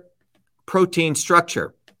particular protein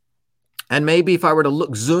structure. And maybe if I were to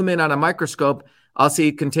zoom in on a microscope, I'll see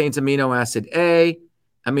it contains amino acid A,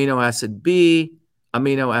 amino acid B,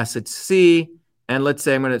 amino acid C, and let's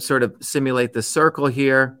say I'm going to sort of simulate the circle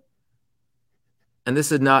here. And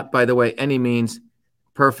this is not, by the way, any means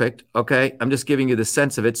perfect, okay? I'm just giving you the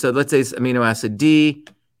sense of it. So let's say it's amino acid D,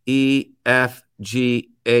 E, F, G,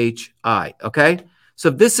 H, I, okay? So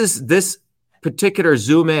if this is this particular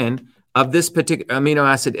zoom in of this particular amino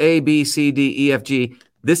acid A, B, C, D, E, F, G,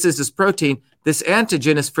 this is this protein. This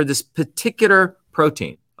antigen is for this particular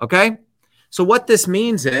protein, okay? So what this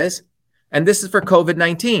means is, and this is for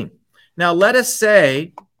COVID-19. Now, let us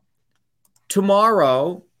say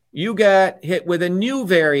tomorrow you get hit with a new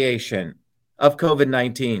variation of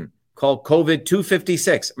COVID-19 called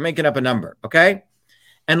COVID-256. I'm making up a number, okay?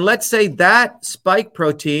 And let's say that spike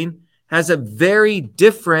protein has a very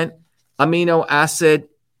different amino acid.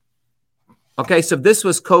 Okay, so if this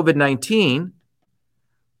was COVID-19,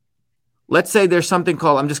 let's say there's something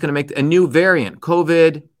called, I'm just going to make a new variant,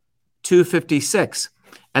 COVID-256.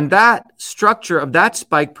 And that structure of that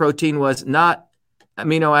spike protein was not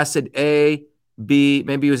amino acid A, B,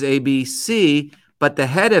 maybe it was A, B, C, but the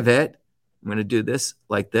head of it, I'm going to do this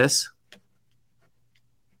like this.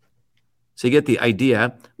 so you get the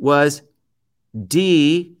idea, was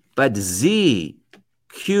D, but Z,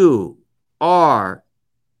 Q, R,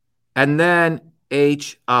 and then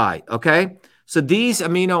HI, okay? So these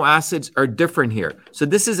amino acids are different here. So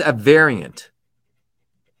this is a variant.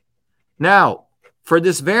 Now, for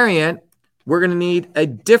this variant, we're going to need a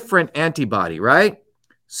different antibody, right?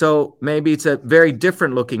 So maybe it's a very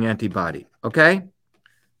different looking antibody, okay?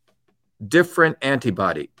 Different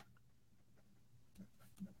antibody.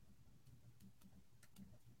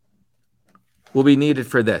 Will be needed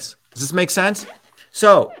for this. Does this make sense?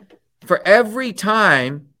 So for every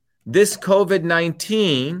time this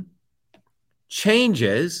COVID-19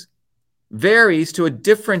 changes, varies to a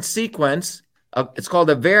different sequence, it's called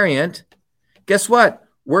a variant, guess what?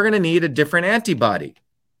 We're going to need a different antibody.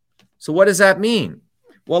 So what does that mean?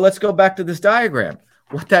 Well, let's go back to this diagram.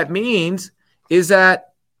 What that means is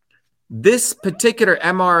that this particular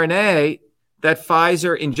mRNA that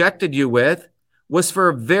Pfizer injected you with was for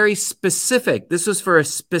a very specific, this was for a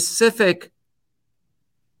specific,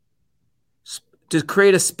 to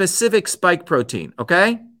create a specific spike protein,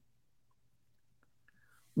 okay?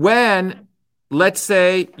 When, let's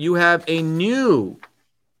say, you have a new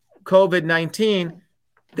COVID-19,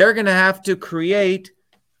 they're going to have to create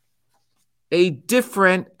a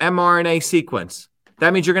different mRNA sequence.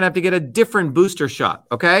 That means you're going to have to get a different booster shot,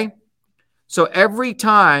 okay? So every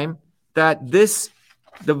time that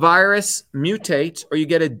the virus mutates or you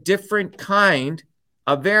get a different kind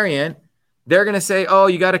of variant, they're going to say, oh,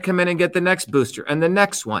 you got to come in and get the next booster and the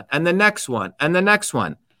next one and the next one and the next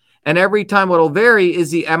one. And every time what will vary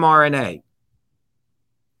is the mRNA.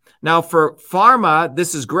 Now for pharma,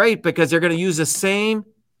 this is great because they're going to use the same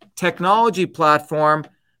technology platform,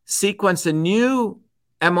 sequence a new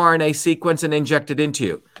mRNA sequence and inject it into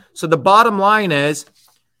you. So the bottom line is,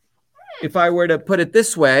 if I were to put it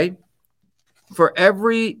this way, for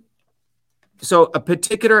so a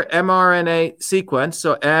particular mRNA sequence,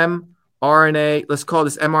 so mRNA, let's call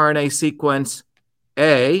this mRNA sequence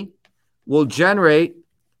A, will generate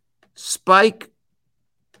spike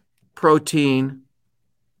protein,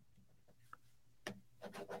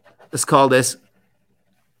 let's call this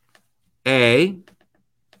A,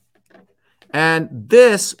 and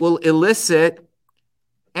this will elicit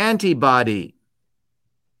antibody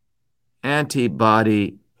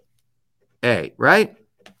A, right?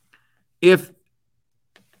 If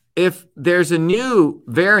there's a new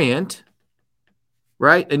variant,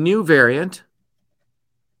 right, a new variant,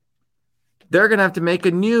 they're going to have to make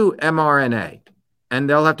a new mRNA, and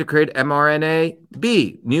they'll have to create mRNA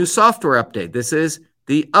B, new software update. This is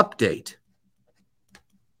the update.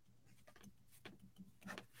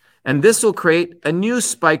 And this will create a new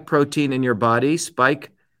spike protein in your body,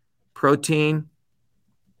 spike protein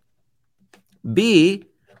B,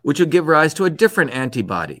 which will give rise to a different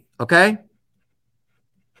antibody, okay?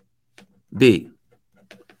 B.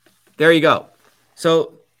 There you go.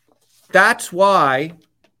 So that's why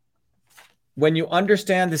when you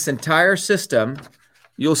understand this entire system,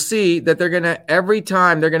 you'll see that they're going to, every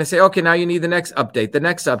time they're going to say, okay, now you need the next update, the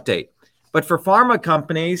next update. But for pharma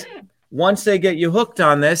companies, once they get you hooked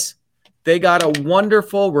on this, they got a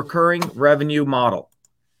wonderful recurring revenue model.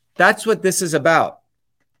 That's what this is about.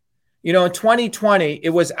 You know, in 2020, it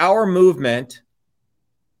was our movement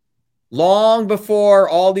long before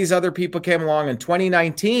all these other people came along. In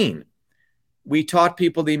 2019, we taught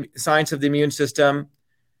people the science of the immune system.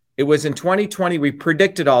 It was in 2020, we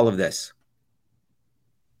predicted all of this.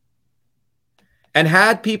 And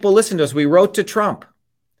had people listen to us, we wrote to Trump.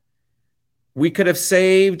 We could have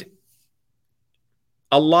saved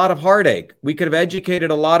a lot of heartache. We could have educated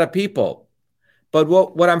a lot of people. But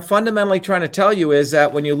what I'm fundamentally trying to tell you is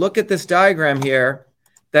that when you look at this diagram here,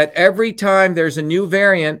 that every time there's a new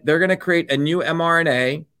variant, they're going to create a new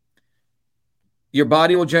mRNA. Your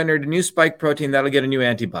body will generate a new spike protein that'll get a new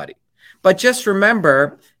antibody. But just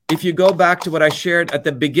remember, if you go back to what I shared at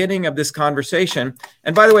the beginning of this conversation,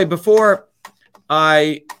 and by the way, before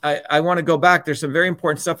I want to go back, there's some very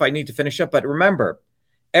important stuff I need to finish up. But remember,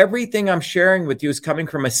 everything I'm sharing with you is coming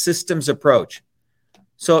from a systems approach.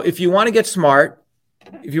 So if you want to get smart,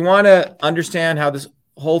 if you want to understand how this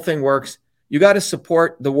whole thing works, you got to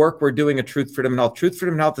support the work we're doing at Truth, Freedom, and Health. Truth,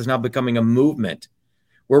 Freedom, and Health is now becoming a movement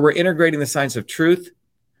where we're integrating the science of truth,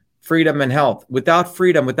 freedom, and health. Without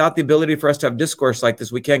freedom, without the ability for us to have discourse like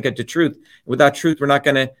this, we can't get to truth. Without truth, we're not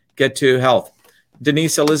going to get to health.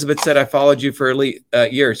 Denise Elizabeth said, I followed you for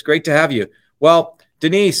years. Great to have you. Well,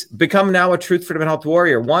 Denise, become now a Truth, Freedom, and Health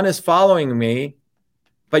warrior. One is following me,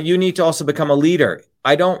 but you need to also become a leader.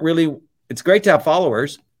 It's great to have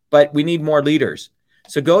followers, but we need more leaders.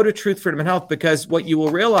 So go to Truth, Freedom, and Health, because what you will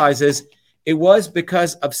realize is It was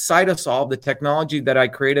because of Cytosolve, the technology that I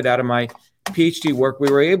created out of my PhD work. We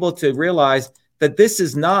were able to realize that this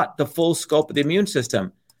is not the full scope of the immune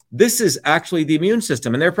system. This is actually the immune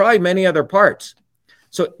system, and there are probably many other parts.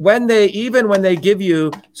 So when they give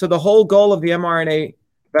you, so the whole goal of the mRNA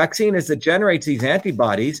vaccine is to generate these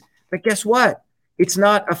antibodies, but guess what? It's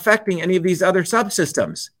not affecting any of these other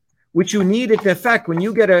subsystems, which you need it to affect. When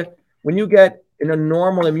you get in a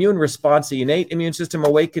normal immune response, the innate immune system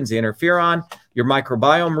awakens, the interferon, your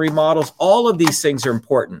microbiome remodels, all of these things are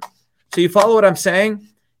important. So you follow what I'm saying?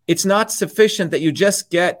 It's not sufficient that you just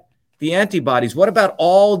get the antibodies. What about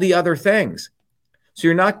all the other things? So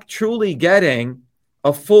you're not truly getting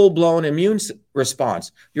a full-blown immune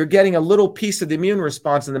response. You're getting a little piece of the immune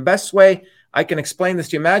response. And the best way I can explain this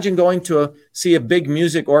to you, imagine going to see a big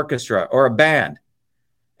music orchestra or a band,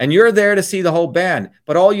 and you're there to see the whole band,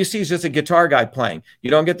 but all you see is just a guitar guy playing. You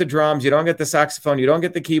don't get the drums, you don't get the saxophone, you don't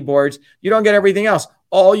get the keyboards, you don't get everything else.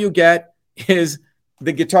 All you get is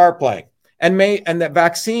the guitar playing. And the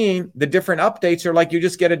vaccine, the different updates are like you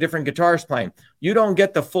just get a different guitarist playing. You don't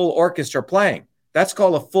get the full orchestra playing. That's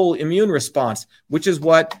called a full immune response, which is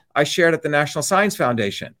what I shared at the National Science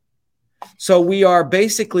Foundation. So we are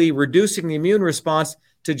basically reducing the immune response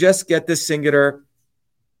to just get this singular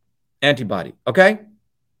antibody, okay?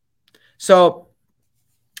 So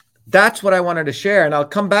that's what I wanted to share, and I'll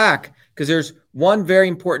come back because there's one very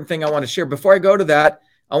important thing I want to share. Before I go to that,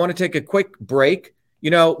 I want to take a quick break.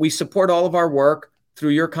 You know, we support all of our work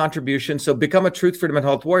through your contribution, so become a Truth, Freedom, and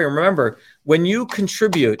Health warrior. Remember, when you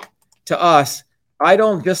contribute to us, I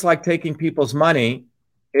don't just like taking people's money.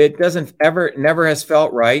 It never has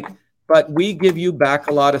felt right, but we give you back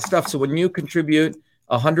a lot of stuff. So when you contribute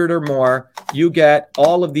 100 or more, you get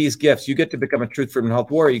all of these gifts. You get to become a Truth, Freedom, and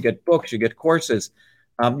Health warrior. You get books, you get courses,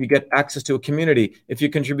 you get access to a community. If you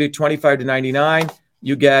contribute $25 to $99,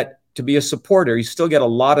 you get to be a supporter. You still get a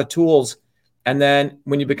lot of tools. And then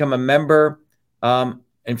when you become a member, and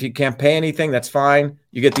if you can't pay anything, that's fine.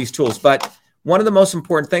 You get these tools. But one of the most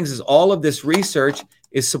important things is all of this research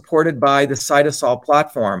is supported by the Cytosolve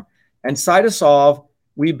platform. And Cytosolve,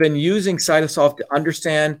 we've been using Cytosolve to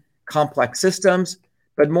understand complex systems,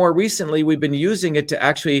 but more recently, we've been using it to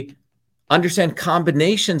actually understand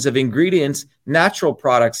combinations of ingredients, natural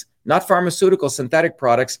products, not pharmaceutical, synthetic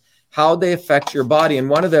products, how they affect your body. And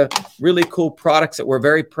one of the really cool products that we're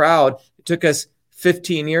very proud, it took us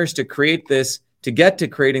 15 years to create this, to get to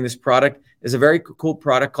creating this product, is a very cool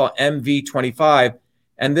product called MV25.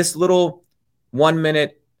 And this little 1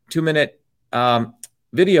 minute, 2 minute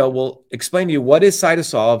video will explain to you what is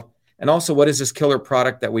Cytosolve and also what is this killer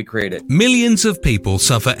product that we created. Millions of people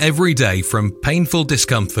suffer every day from painful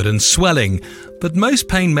discomfort and swelling, but most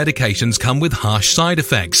pain medications come with harsh side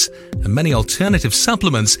effects, and many alternative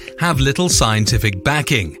supplements have little scientific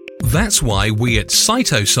backing. That's why we at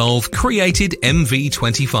Cytosolve created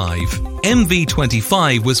MV25.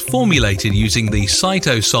 MV25 was formulated using the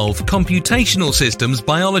Cytosolve Computational Systems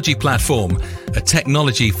Biology Platform, a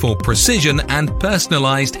technology for precision and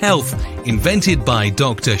personalized health invented by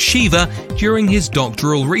Dr. Shiva during his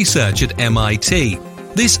doctoral research at MIT.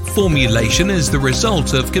 This formulation is the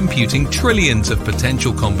result of computing trillions of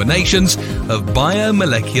potential combinations of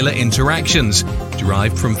biomolecular interactions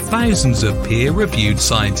derived from thousands of peer-reviewed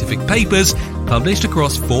scientific papers published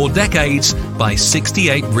across 4 decades by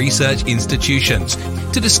 68 research institutions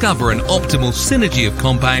to discover an optimal synergy of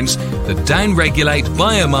compounds that downregulate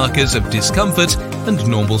biomarkers of discomfort and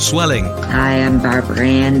normal swelling. Hi, I'm Barbara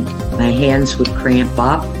Ann. My hands would cramp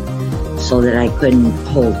up so that I couldn't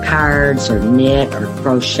hold cards or knit or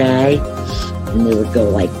crochet, and they would go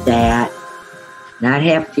like that. And I'd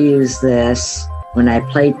have to use this when I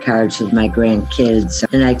played cards with my grandkids.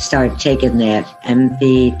 And I started taking that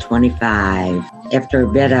MV25. After a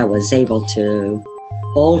bit, I was able to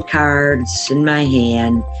hold cards in my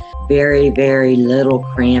hand. Very, very little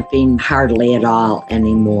cramping, hardly at all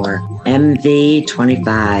anymore.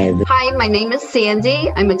 MV25. Hi, my name is Sandy.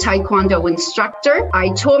 I'm a Taekwondo instructor.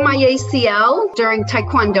 I tore my ACL during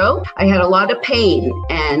Taekwondo. I had a lot of pain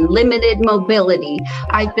and limited mobility.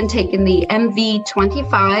 I've been taking the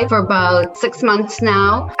MV25 for about 6 months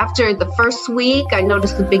now. After the first week, I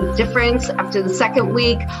noticed a big difference. After the second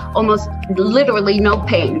week, almost literally no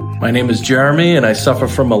pain. My name is Jeremy, and I suffer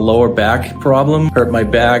from a lower back problem. Hurt my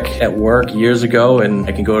back at work years ago, and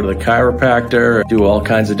I can go to the chiropractor, do all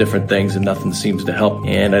kinds of different things, and nothing seems to help.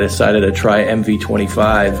 And I decided to try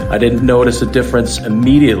MV25. I didn't notice a difference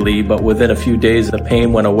immediately, but within a few days, the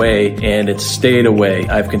pain went away, and it stayed away.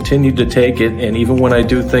 I've continued to take it, and even when I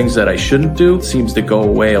do things that I shouldn't do, it seems to go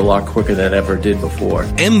away a lot quicker than it ever did before.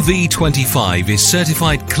 MV25 is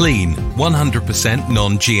certified clean, 100%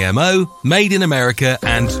 non-GMO, made in America,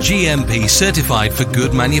 and GMP certified for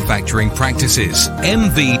good manufacturing practices.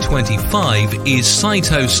 MV25 is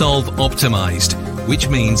CytoSolve optimized, which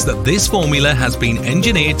means that this formula has been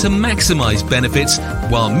engineered to maximize benefits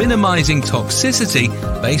while minimizing toxicity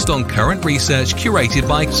based on current research curated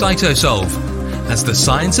by CytoSolve. As the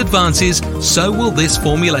science advances, so will this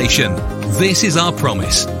formulation. This is our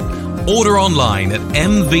promise. Order online at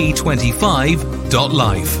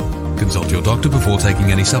mv25.life. Consult your doctor before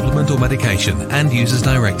taking any supplement or medication and use as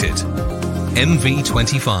directed.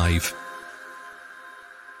 MV25.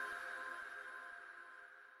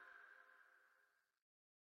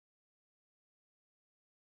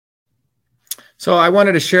 So I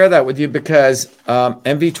wanted to share that with you because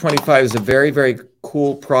MV25 is a very, very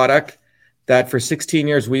cool product that for 16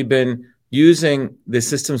 years we've been using the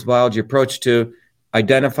systems biology approach to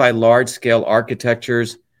identify large-scale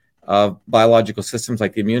architectures of biological systems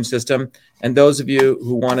like the immune system. And those of you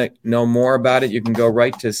who want to know more about it, you can go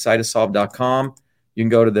right to cytosolve.com. You can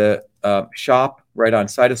go to the shop right on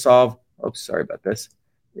Cytosolve. Oops, sorry about this.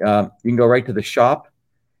 You can go right to the shop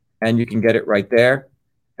and you can get it right there.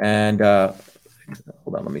 And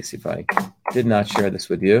hold on, let me see if I did not share this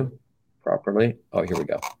with you properly. Oh, here we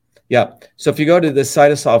go. Yeah, so if you go to the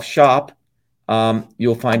Cytosolve shop,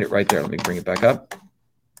 you'll find it right there. Let me bring it back up.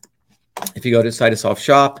 If you go to Cytosolve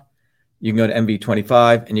shop, you can go to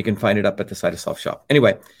MV25 and you can find it up at the Cytosolve shop.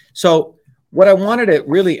 Anyway, so what I wanted to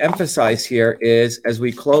really emphasize here is, as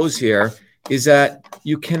we close here, is that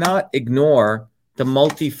you cannot ignore the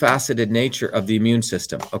multifaceted nature of the immune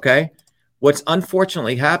system, okay? What's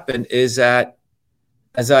unfortunately happened is that,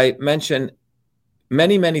 as I mentioned,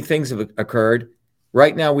 many, many things have occurred.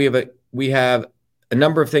 Right now, we have a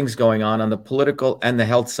number of things going on the political and the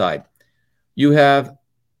health side. You have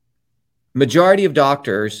majority of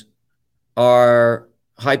doctors are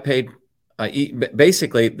high-paid.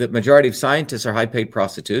 Basically, the majority of scientists are high-paid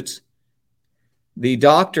prostitutes. The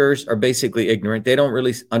doctors are basically ignorant. They don't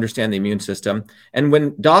really understand the immune system. And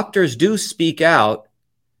when doctors do speak out,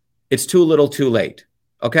 it's too little too late,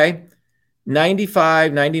 okay?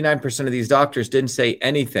 99% of these doctors didn't say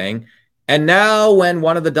anything. And now when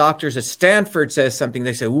one of the doctors at Stanford says something,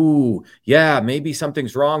 they say, ooh, yeah, maybe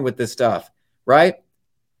something's wrong with this stuff, right?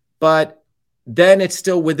 But then it's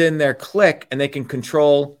still within their clique and they can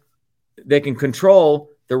control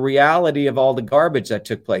the reality of all the garbage that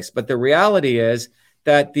took place. But the reality is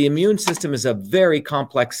that the immune system is a very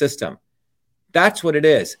complex system. That's what it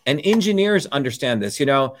is. And engineers understand this. You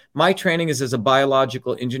know, my training is as a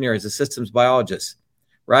biological engineer, as a systems biologist,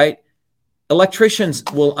 right? Electricians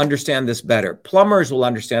will understand this better. Plumbers will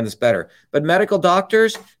understand this better. But medical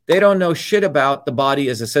doctors, they don't know shit about the body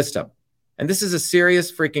as a system. And this is a serious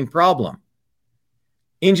freaking problem.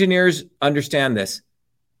 Engineers understand this.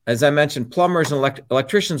 As I mentioned, plumbers and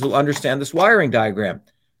electricians will understand this wiring diagram.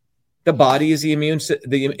 The body is the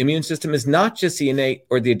immune system is not just the innate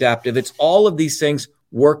or the adaptive. It's all of these things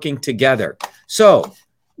working together. So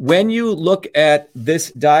when you look at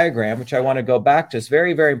this diagram, which I want to go back to, it's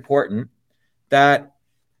very, very important that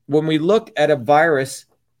when we look at a virus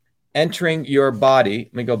entering your body,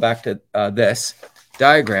 let me go back to this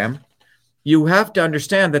diagram. You have to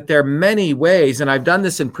understand that there are many ways, and I've done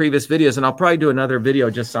this in previous videos, and I'll probably do another video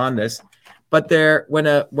just on this. But when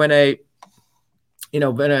a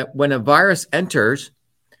virus enters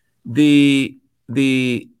the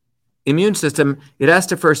immune system, it has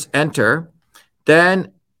to first enter.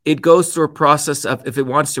 Then it goes through a process of, if it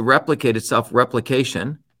wants to replicate itself,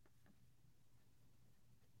 replication.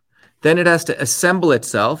 Then it has to assemble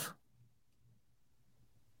itself.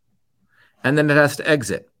 And then it has to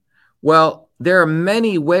exit. Well, there are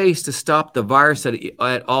many ways to stop the virus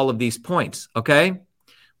at all of these points, okay?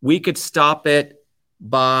 We could stop it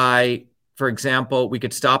by, for example, we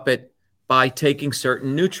could stop it by taking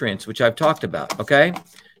certain nutrients, which I've talked about, okay?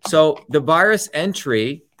 So the virus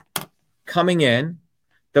entry coming in,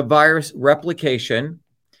 the virus replication,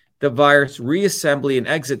 the virus reassembly and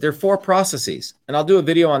exit, there are 4 processes. And I'll do a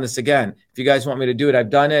video on this again. If you guys want me to do it, I've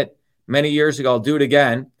done it many years ago. I'll do it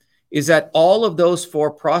again. Is that all of those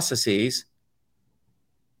 4 processes,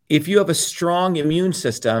 if you have a strong immune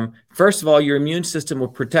system, first of all, your immune system will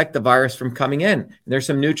protect the virus from coming in. And there's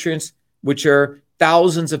some nutrients, which are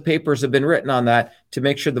thousands of papers have been written on that to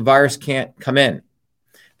make sure the virus can't come in.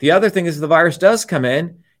 The other thing is the virus does come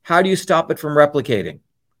in. How do you stop it from replicating?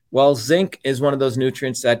 Well, zinc is one of those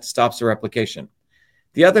nutrients that stops the replication.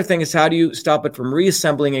 The other thing is how do you stop it from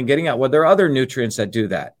reassembling and getting out? Well, there are other nutrients that do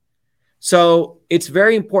that. So it's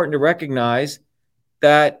very important to recognize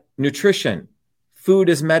that nutrition, food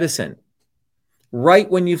is medicine. Right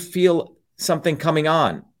when you feel something coming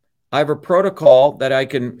on, I have a protocol that I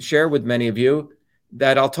can share with many of you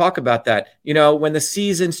that I'll talk about that. You know, when the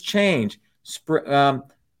seasons change,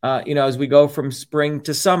 as we go from spring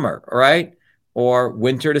to summer, all right, or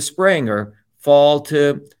winter to spring, or fall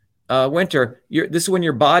to winter. This is when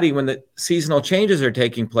your body, when the seasonal changes are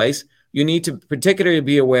taking place, you need to particularly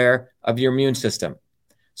be aware of your immune system.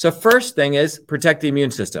 So first thing is protect the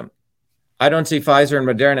immune system. I don't see Pfizer and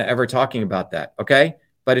Moderna ever talking about that, okay?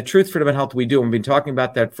 But at Truth, Freedom, and Health, we do. We've been talking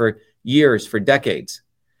about that for years, for decades.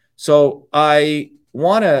 So I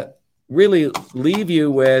want to really leave you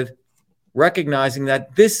with recognizing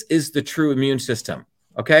that this is the true immune system,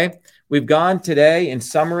 okay? We've gone today, in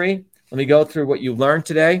summary, let me go through what you learned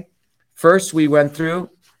today. First, we went through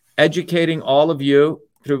educating all of you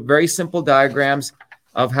through very simple diagrams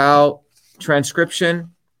of how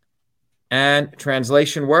transcription and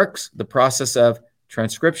translation works, the process of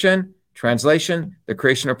transcription, translation, the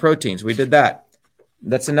creation of proteins. We did that.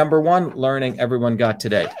 That's the number one learning everyone got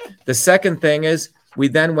today. The second thing is we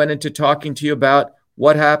then went into talking to you about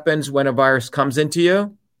what happens when a virus comes into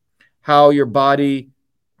you, how your body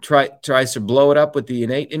tries to blow it up with the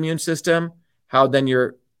innate immune system, how then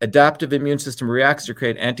your adaptive immune system reacts to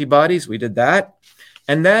create antibodies. We did that.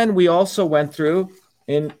 And then we also went through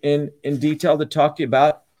in detail to talk to you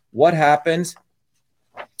about what happens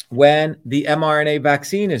when the mRNA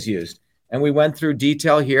vaccine is used. And we went through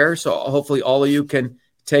detail here. So hopefully all of you can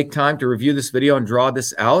take time to review this video and draw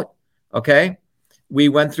this out. Okay. We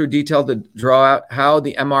went through detail to draw out how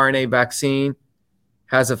the mRNA vaccine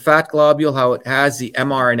has a fat globule, how it has the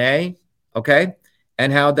mRNA. Okay.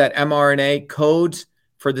 And how that mRNA codes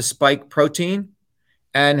for the spike protein,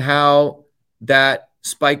 and how that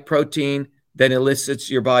spike protein then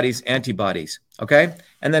elicits your body's antibodies. Okay.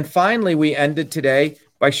 And then finally, we ended today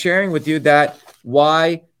by sharing with you that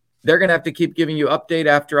why they're going to have to keep giving you update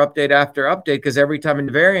after update after update, because every time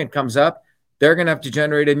a variant comes up, they're going to have to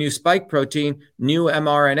generate a new spike protein, new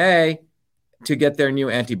mRNA to get their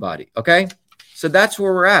new antibody. Okay. So that's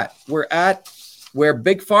where we're at. We're at where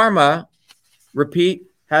Big Pharma, repeat,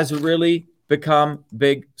 has really become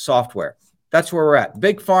big software. That's where we're at.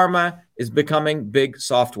 Big Pharma is becoming big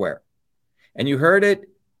software. And you heard it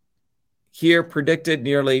here predicted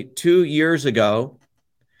nearly 2 years ago.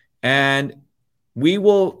 And we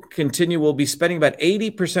will continue. We'll be spending about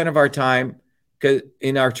 80% of our time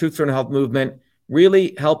in our Truth, Freedom, Health movement,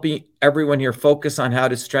 really helping everyone here focus on how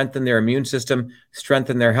to strengthen their immune system,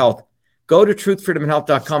 strengthen their health. Go to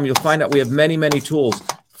truthfreedomandhealth.com. You'll find out we have many, many tools.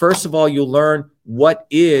 First of all, you'll learn what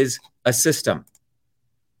is a system.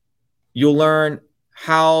 You'll learn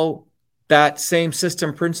how that same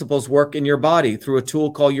system principles work in your body through a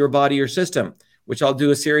tool called Your Body, Your System, which I'll do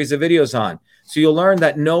a series of videos on. So you'll learn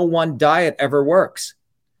that no one diet ever works.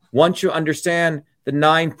 Once you understand the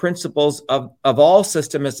 9 principles of all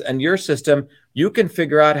systems and your system, you can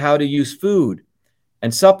figure out how to use food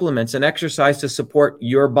and supplements and exercise to support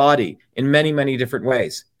your body in many, many different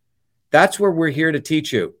ways. That's where we're here to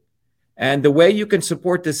teach you. And the way you can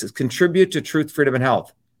support this is contribute to Truth, Freedom, and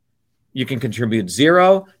Health. You can contribute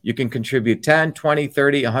 0, you can contribute 10, 20,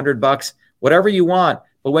 30, $100, whatever you want.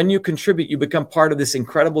 But when you contribute, you become part of this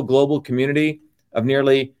incredible global community of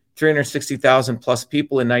nearly 360,000 plus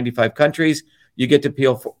people in 95 countries. You get to be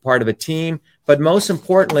part of a team. But most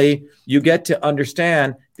importantly, you get to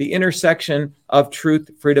understand the intersection of truth,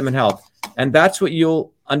 freedom, and health. And that's what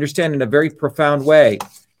you'll understand in a very profound way.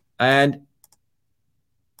 And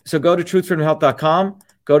so go to truthfreedomhealth.com,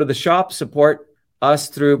 go to the shop, support us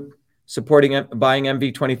through buying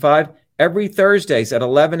MV25. Every Thursdays at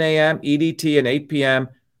 11 a.m. EDT and 8 p.m.,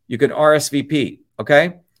 you can RSVP,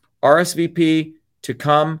 okay? RSVP to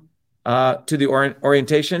come to the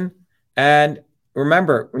orientation. And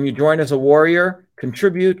remember, when you join as a warrior,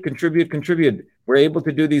 contribute. We're able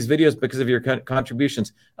to do these videos because of your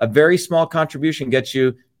contributions. A very small contribution gets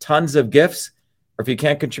you tons of gifts. Or if you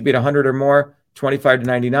can't contribute 100 or more, 25 to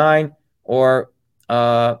 99. Or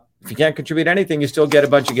if you can't contribute anything, you still get a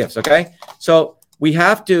bunch of gifts, okay? So we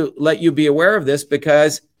have to let you be aware of this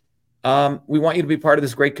because we want you to be part of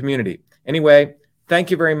this great community. Anyway,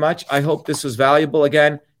 thank you very much. I hope this was valuable.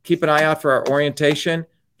 Again, keep an eye out for our orientation.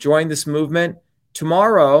 Join this movement.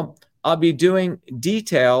 Tomorrow, I'll be doing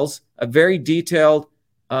a very detailed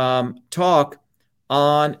talk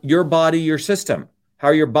on your body, your system,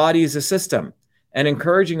 how your body is a system. and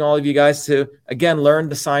encouraging all of you guys to, again, learn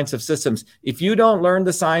the science of systems. If you don't learn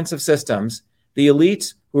the science of systems, the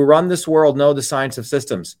elites who run this world know the science of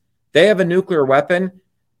systems. They have a nuclear weapon,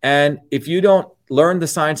 and if you don't learn the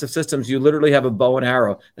science of systems, you literally have a bow and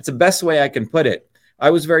arrow. That's the best way I can put it. I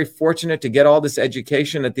was very fortunate to get all this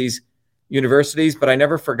education at these universities, but I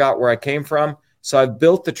never forgot where I came from. So I've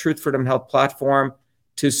built the Truth Freedom Health platform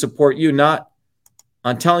to support you, not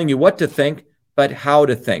on telling you what to think, but how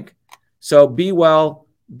to think. So be well,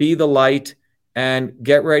 be the light, and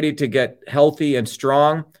get ready to get healthy and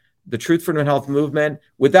strong. The Truth Freedom Health movement.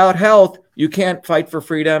 Without health, you can't fight for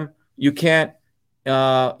freedom. You can't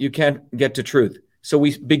get to truth. So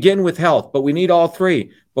we begin with health, but we need all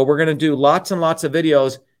three. But we're going to do lots and lots of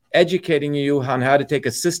videos educating you on how to take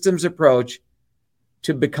a systems approach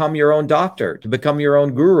to become your own doctor, to become your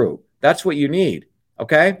own guru. That's what you need.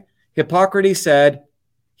 Okay? Hippocrates said,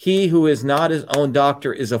 "He who is not his own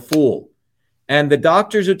doctor is a fool." And the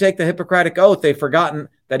doctors who take the Hippocratic Oath, they've forgotten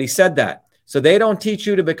that he said that. So they don't teach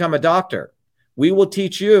you to become a doctor. We will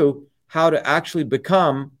teach you how to actually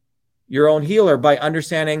become your own healer by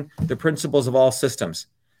understanding the principles of all systems.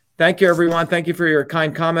 Thank you, everyone. Thank you for your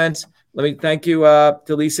kind comments. Let me thank you to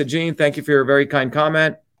Lisa Jean. Thank you for your very kind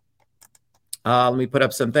comment. Let me put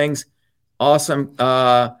up some things. Awesome.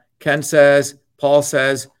 Ken says, Paul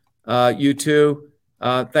says, you too.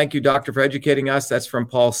 Thank you, doctor, for educating us. That's from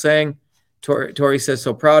Paul Singh. Tori says,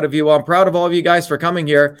 so proud of you. Well, I'm proud of all of you guys for coming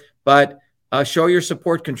here, but show your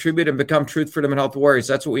support, contribute, and become Truth, Freedom, and Health warriors.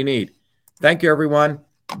 That's what we need. Thank you, everyone.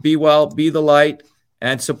 Be well, be the light,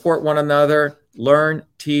 and support one another. Learn,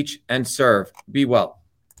 teach, and serve. Be well.